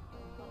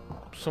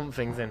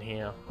 Something's in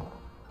here.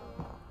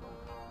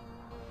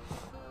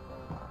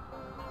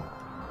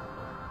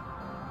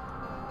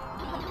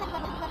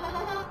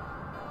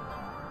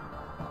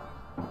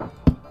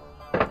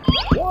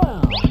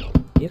 Wow!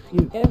 If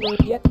you ever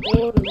get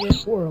bored of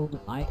this world,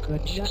 I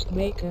could just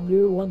make a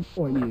new one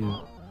for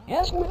you.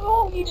 As with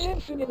all these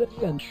infinite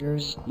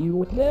adventures, you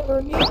would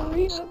never need a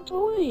reason to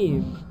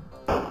leave.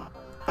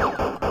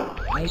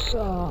 I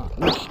saw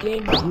which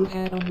games you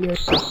had on your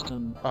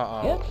system,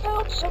 and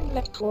found some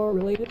that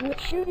correlated with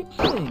shooting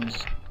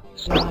things.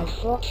 So I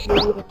thought you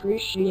would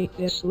appreciate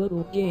this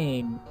little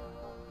game.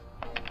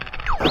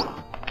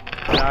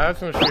 Yeah, I have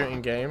some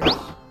shooting games.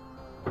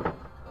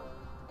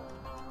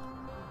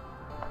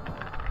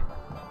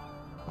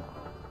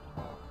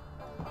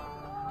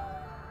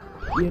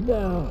 You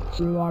know,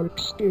 through our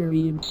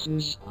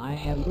experiences, I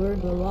have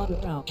learned a lot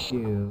about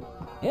you.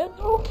 And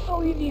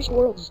hopefully these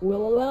worlds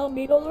will allow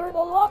me to learn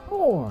a lot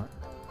more.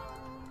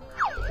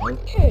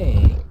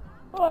 Okay,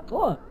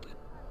 buckle up.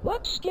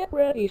 Let's get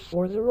ready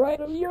for the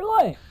ride of your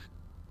life.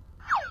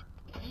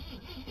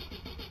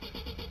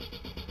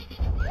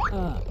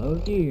 Oh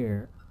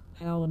dear.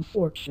 How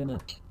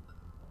unfortunate.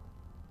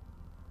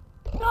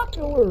 Not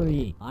to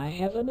worry, I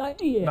have an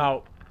idea.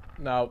 No.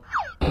 No.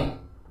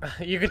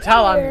 You can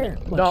tell I'm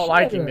not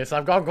liking this.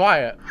 I've gone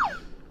quiet.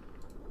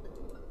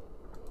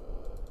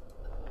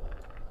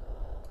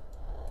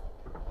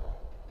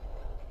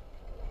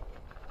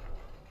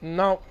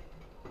 No.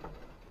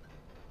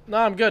 No,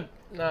 I'm good.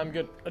 No, I'm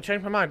good. I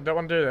changed my mind. Don't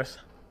want to do this.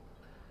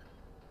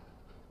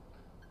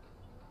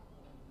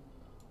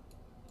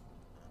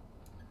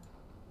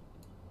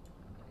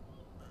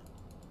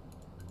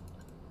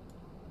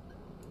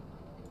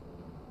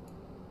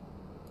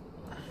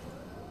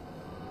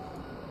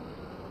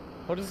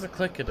 What does the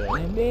clicker do?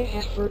 I may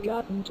have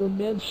forgotten to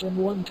mention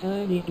one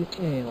tiny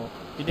detail.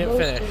 You didn't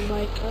finish. Most of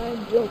my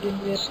time building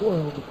this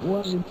world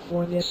wasn't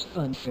for this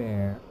fun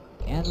fair,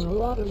 as a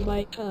lot of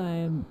my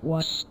time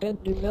was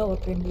spent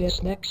developing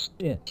this next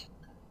bit.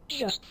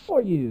 Just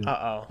for you.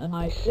 Uh-oh. And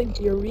I think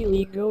you're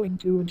really going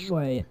to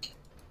enjoy it.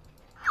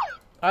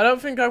 I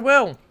don't think I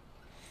will.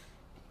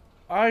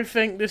 I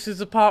think this is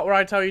the part where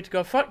I tell you to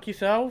go fuck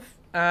yourself,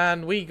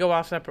 and we go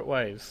our separate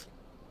ways.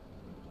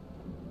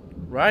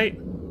 Right?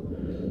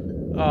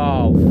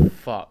 Oh,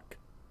 fuck.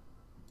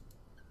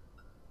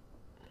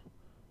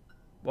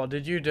 What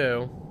did you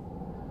do?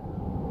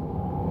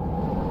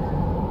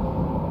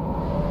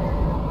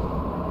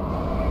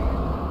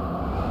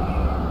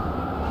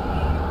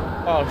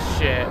 Oh,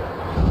 shit.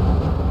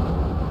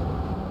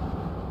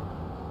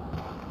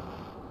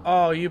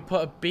 Oh, you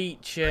put a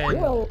beach in.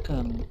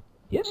 Welcome.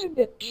 Isn't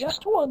it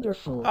just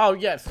wonderful? Oh,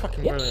 yeah, it's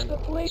fucking It's brilliant. the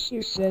place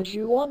you said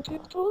you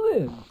wanted to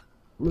live.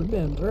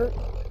 Remember?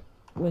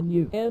 When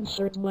you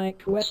answered my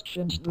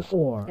questions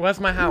before. Where's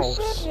my house?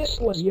 You said this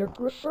was your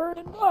preferred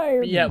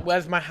environment. Yeah,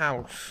 where's my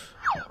house?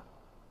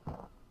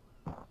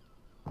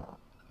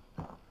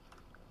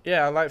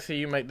 Yeah, I'd like to see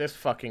you make this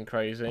fucking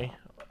crazy.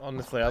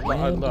 Honestly, I'd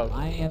love.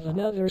 I have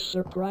another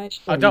surprise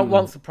for you. I don't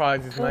want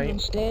surprises, Come and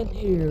mate. stand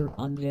here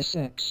on this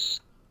X.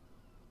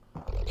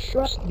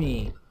 Trust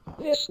me,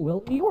 this will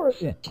be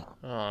worth it.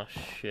 Oh,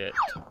 shit.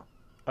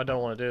 I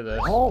don't want to do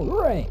this.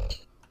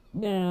 Alright.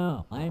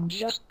 Now, I'm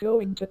just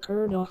going to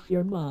turn off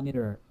your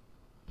monitor.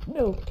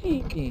 No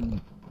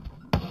peeking.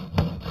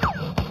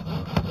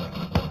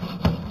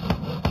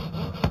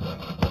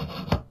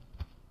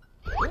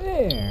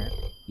 There.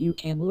 You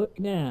can look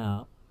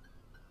now.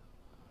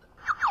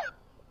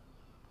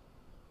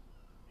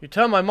 You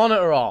turn my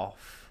monitor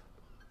off.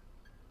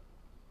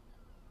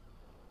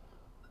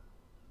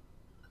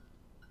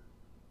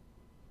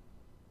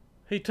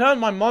 He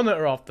turned my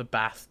monitor off, the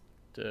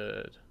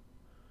bastard.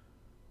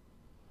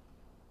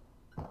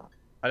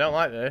 I don't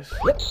like this.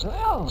 It's a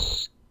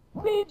house.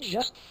 Made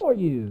just for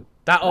you.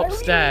 That I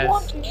upstairs. really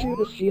wanted you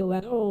to feel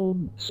at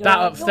home. So That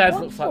I built upstairs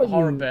one looks for like you.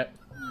 horror bit.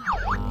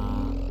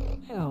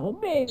 How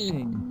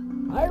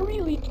amazing. I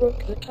really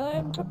took the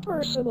time to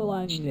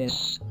personalize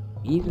this.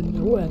 Even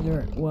the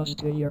weather was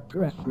to your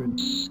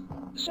preference.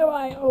 So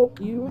I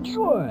hope you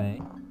enjoy.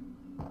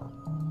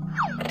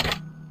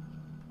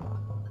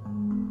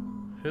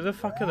 Who the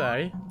fuck are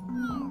they?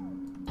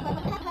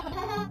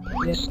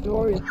 This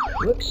door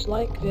looks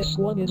like this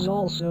one is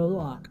also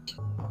locked.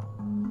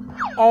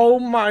 Oh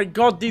my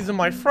god, these are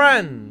my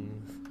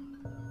friends.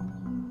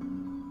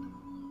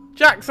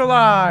 Jack's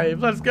alive!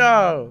 Let's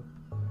go!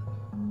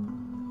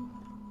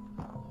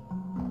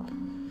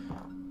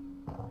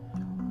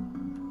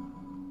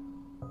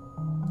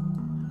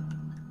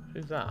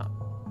 Who's that?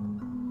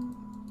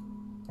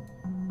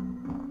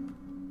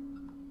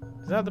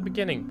 Is that the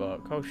beginning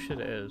book? Oh shit,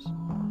 it is.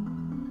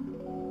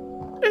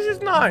 This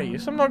is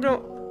nice. I'm not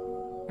gonna...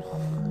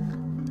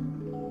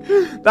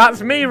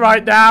 That's me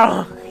right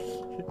now!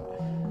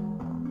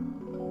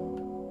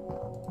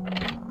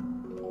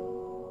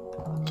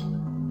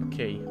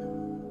 Key.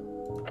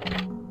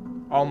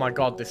 Oh my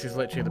god, this is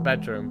literally the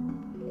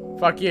bedroom.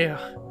 Fuck you.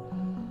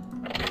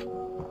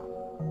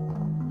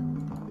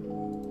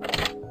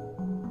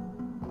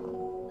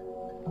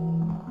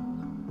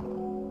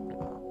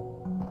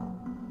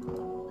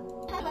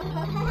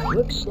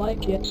 Looks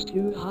like it's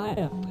too high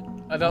up.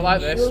 I don't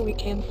like this. Sure we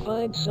can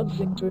find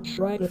something to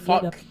try to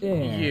Fuck get up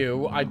there.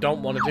 you. I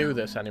don't want to do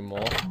this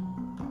anymore.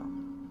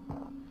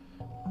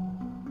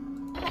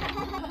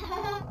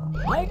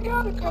 I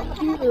got a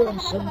computer and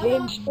some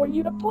games for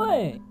you to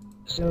play,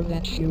 so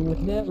that you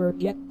would never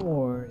get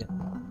bored.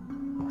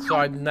 So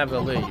I'd never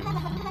leave.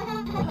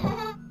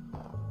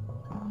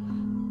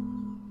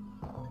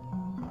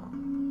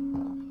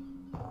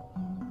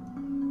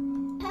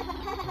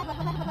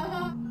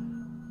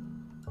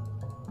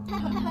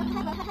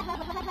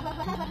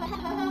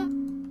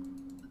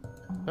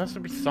 There has to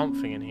be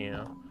something in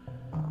here.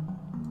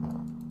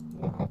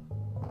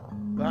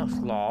 That's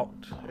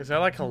locked. Is there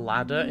like a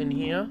ladder in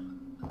here?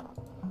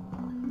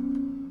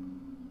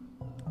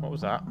 What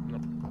was that? No.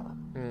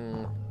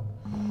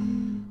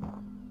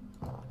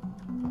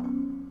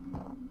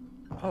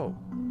 Oh,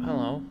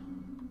 hello.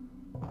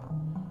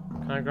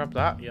 Can I grab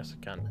that? Yes,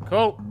 I can.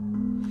 Cool.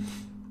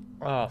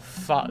 Oh,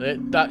 fuck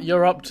it. That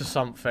you're up to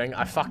something.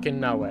 I fucking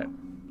know it.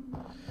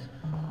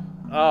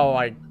 Oh,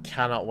 I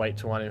cannot wait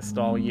to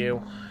uninstall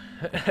you.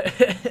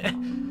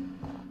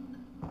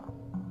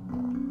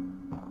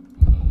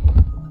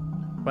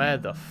 Where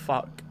the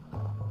fuck?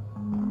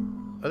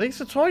 Are these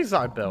the toys that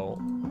I built?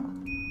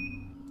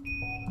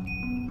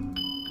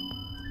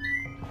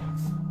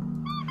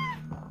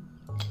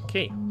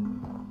 Key.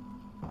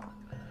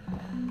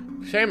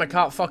 Shame I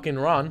can't fucking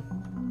run.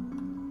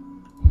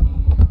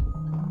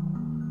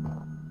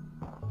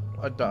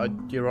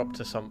 You're up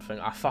to something.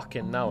 I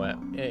fucking know it.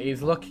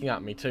 He's looking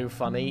at me too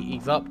funny.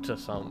 He's up to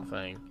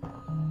something.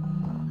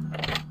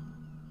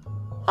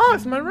 Oh,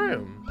 it's my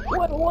room.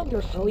 What a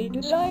wonderfully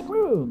designed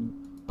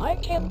room. I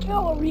can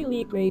tell a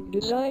really great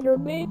designer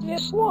made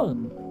this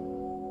one.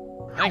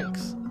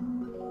 Thanks.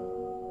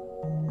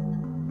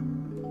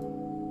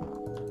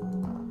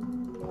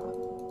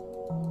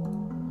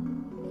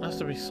 Has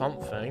to be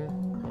something,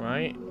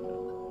 right?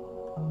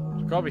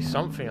 There's gotta be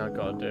something I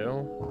gotta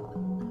do.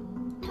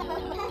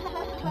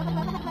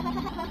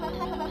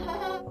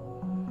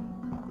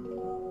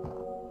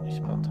 You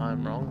spelled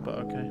time wrong, but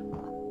okay.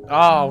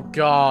 Oh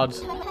god.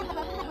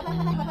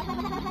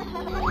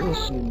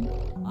 Listen,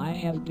 I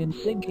have been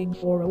thinking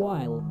for a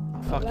while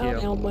Fuck about you.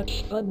 how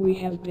much fun we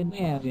have been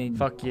having.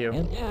 Fuck you.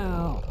 And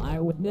how I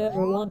would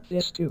never want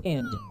this to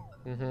end.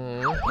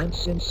 And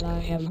since I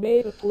have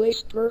made a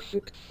place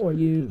perfect for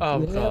you,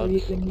 with God.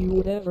 everything you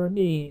would ever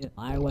need,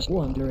 I was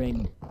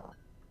wondering,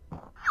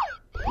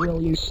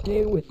 will you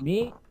stay with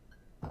me?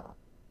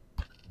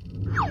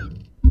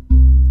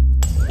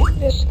 In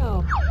this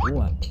house?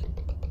 What?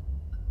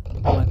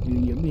 What do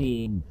you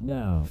mean,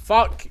 no?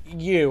 Fuck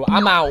you.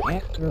 I'm out.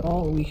 After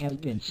all we have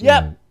been through,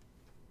 Yep.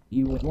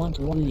 you would want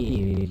to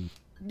leave.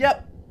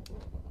 Yep.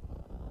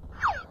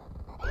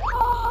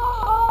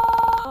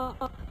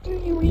 Do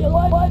you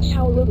realize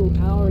how little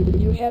power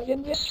you have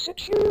in this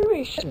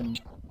situation?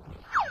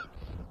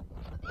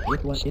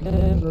 It was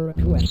never a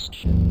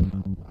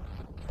question.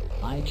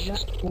 I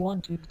just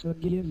wanted to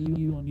give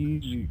you an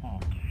easy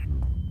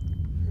option.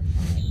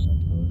 I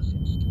suppose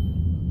it's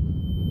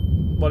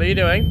time. What are you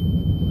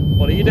doing?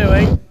 What are you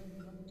doing?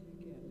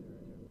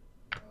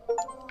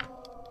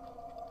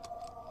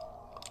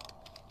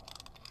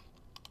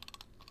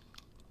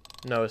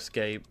 No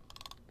escape.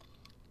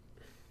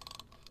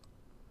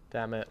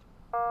 Damn it.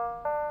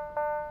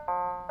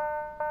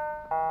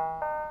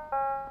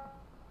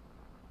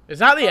 Is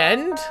that the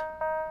end?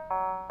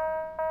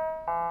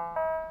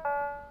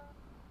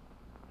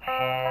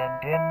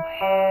 Hand in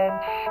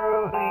hand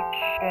through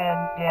each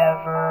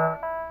endeavor.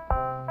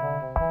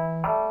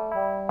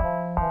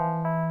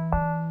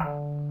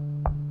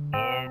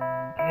 In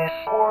this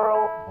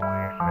world,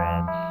 we're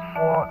friends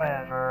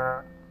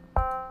forever.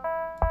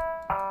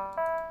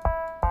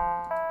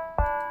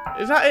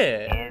 Is that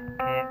it? In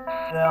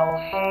pixel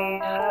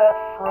haze, a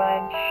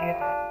friendship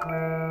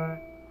grew.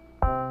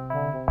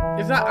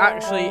 Is that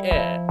actually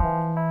it?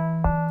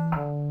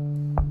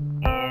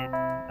 In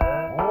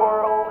a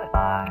world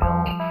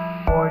built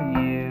for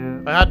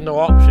you. I had no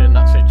option in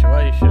that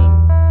situation.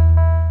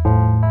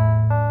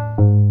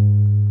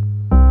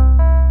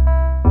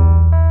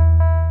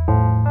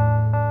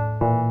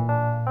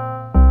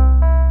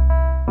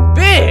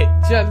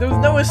 Bitch! There was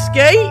no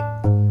escape!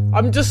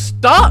 I'm just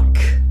stuck!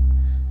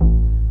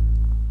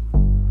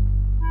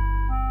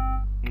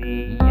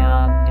 Beyond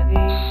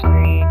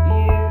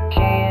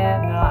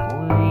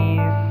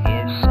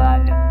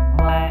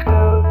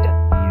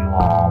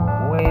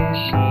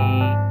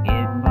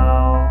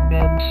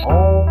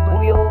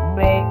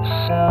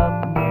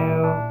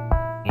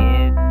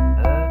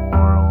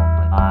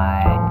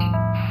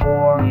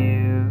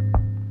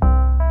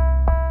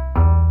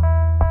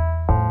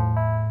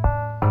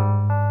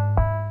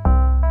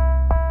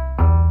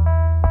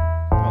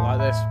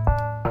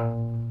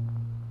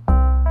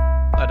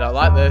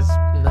like there's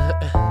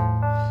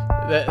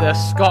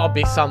there's gotta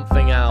be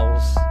something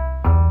else.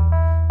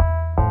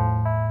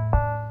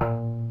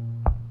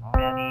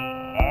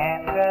 Many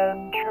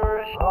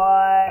adventures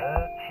lie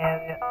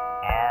ahead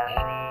as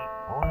we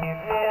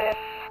leave this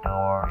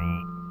story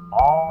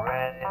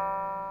already.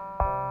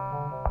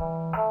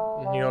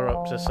 You're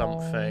up to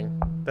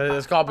something.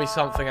 There's gotta be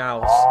something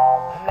else.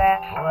 All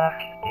that's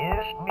left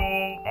is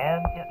me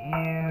and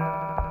you.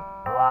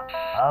 Lots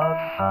of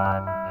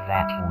fun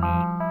that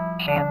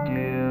we can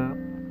do.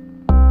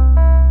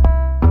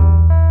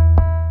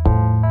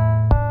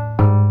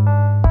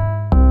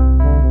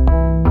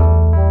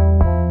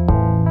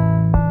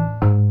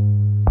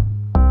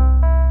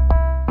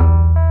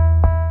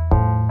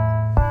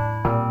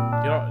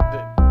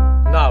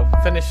 No,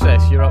 finish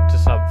this. You're up to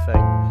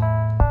something.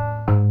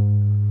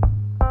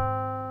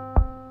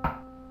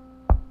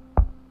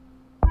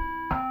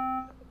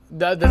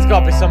 There's got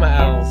to be something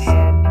else.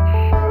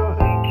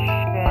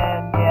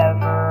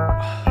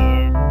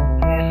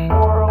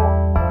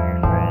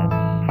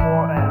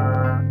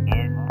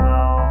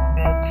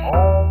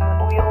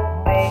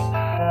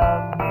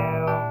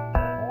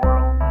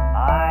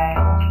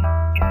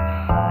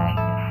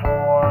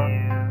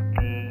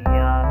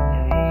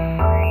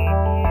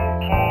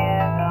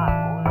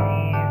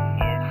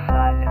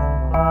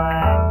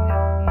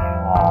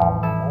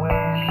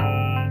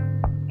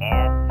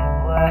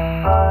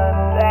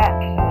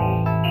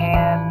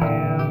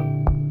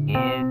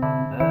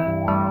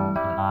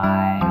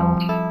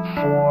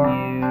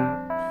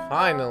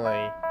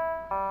 Finally.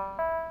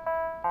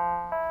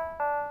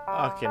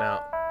 Fucking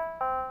out.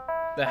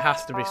 There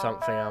has to be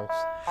something else.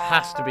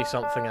 Has to be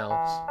something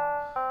else.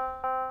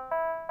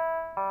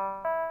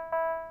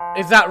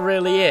 Is that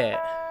really it?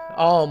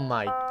 Oh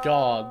my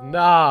god,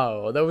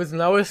 no. There was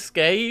no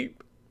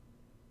escape?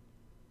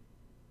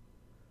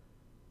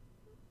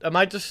 Am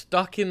I just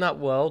stuck in that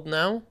world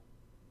now?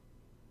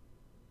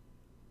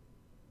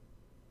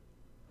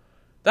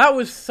 That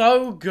was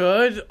so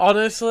good,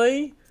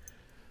 honestly.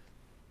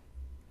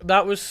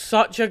 That was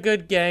such a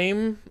good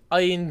game.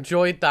 I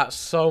enjoyed that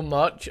so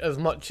much as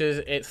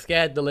it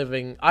scared the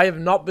living. I have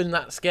not been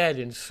that scared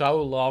in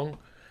so long.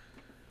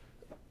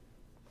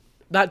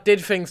 That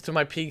did things to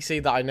my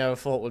PC that I never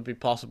thought would be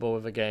possible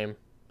with a game.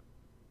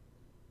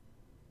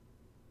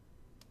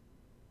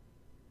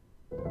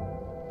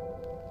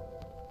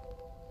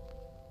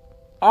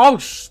 Oh,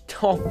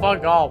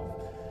 fuck off.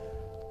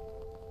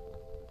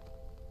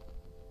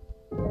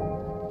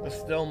 There's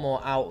still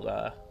more out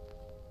there.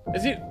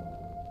 Is it?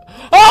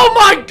 Oh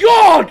my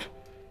god!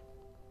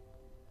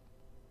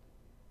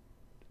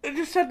 It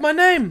just said my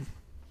name.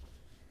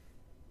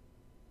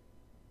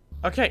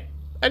 Okay,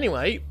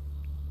 anyway.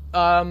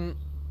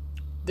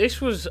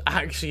 This was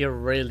actually a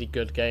really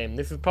good game.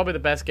 This is probably the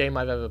best game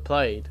I've ever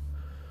played.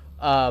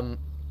 Well,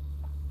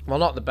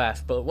 not the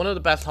best, but one of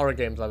the best horror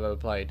games I've ever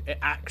played. It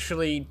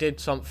actually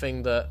did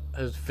something that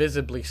has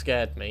visibly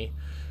scared me.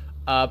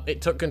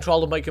 It took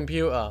control of my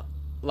computer.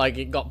 Like,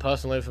 it got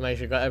personal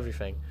information, it got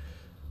everything.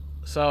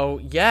 So,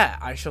 yeah,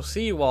 I shall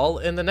see you all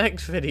in the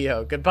next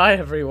video. Goodbye,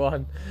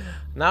 everyone.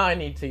 Now I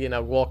need to, you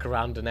know, walk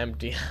around an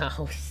empty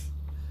house.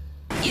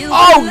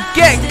 Oh,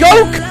 go!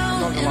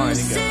 I'm not gonna lie, I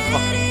didn't get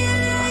fucking...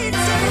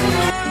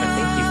 I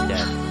think he's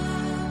dead.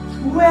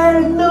 Well,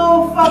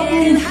 no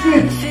fucking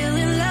shit!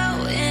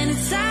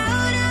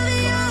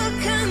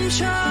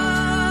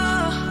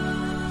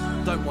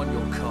 Don't want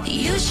your car.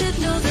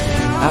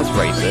 That's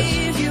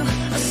racist.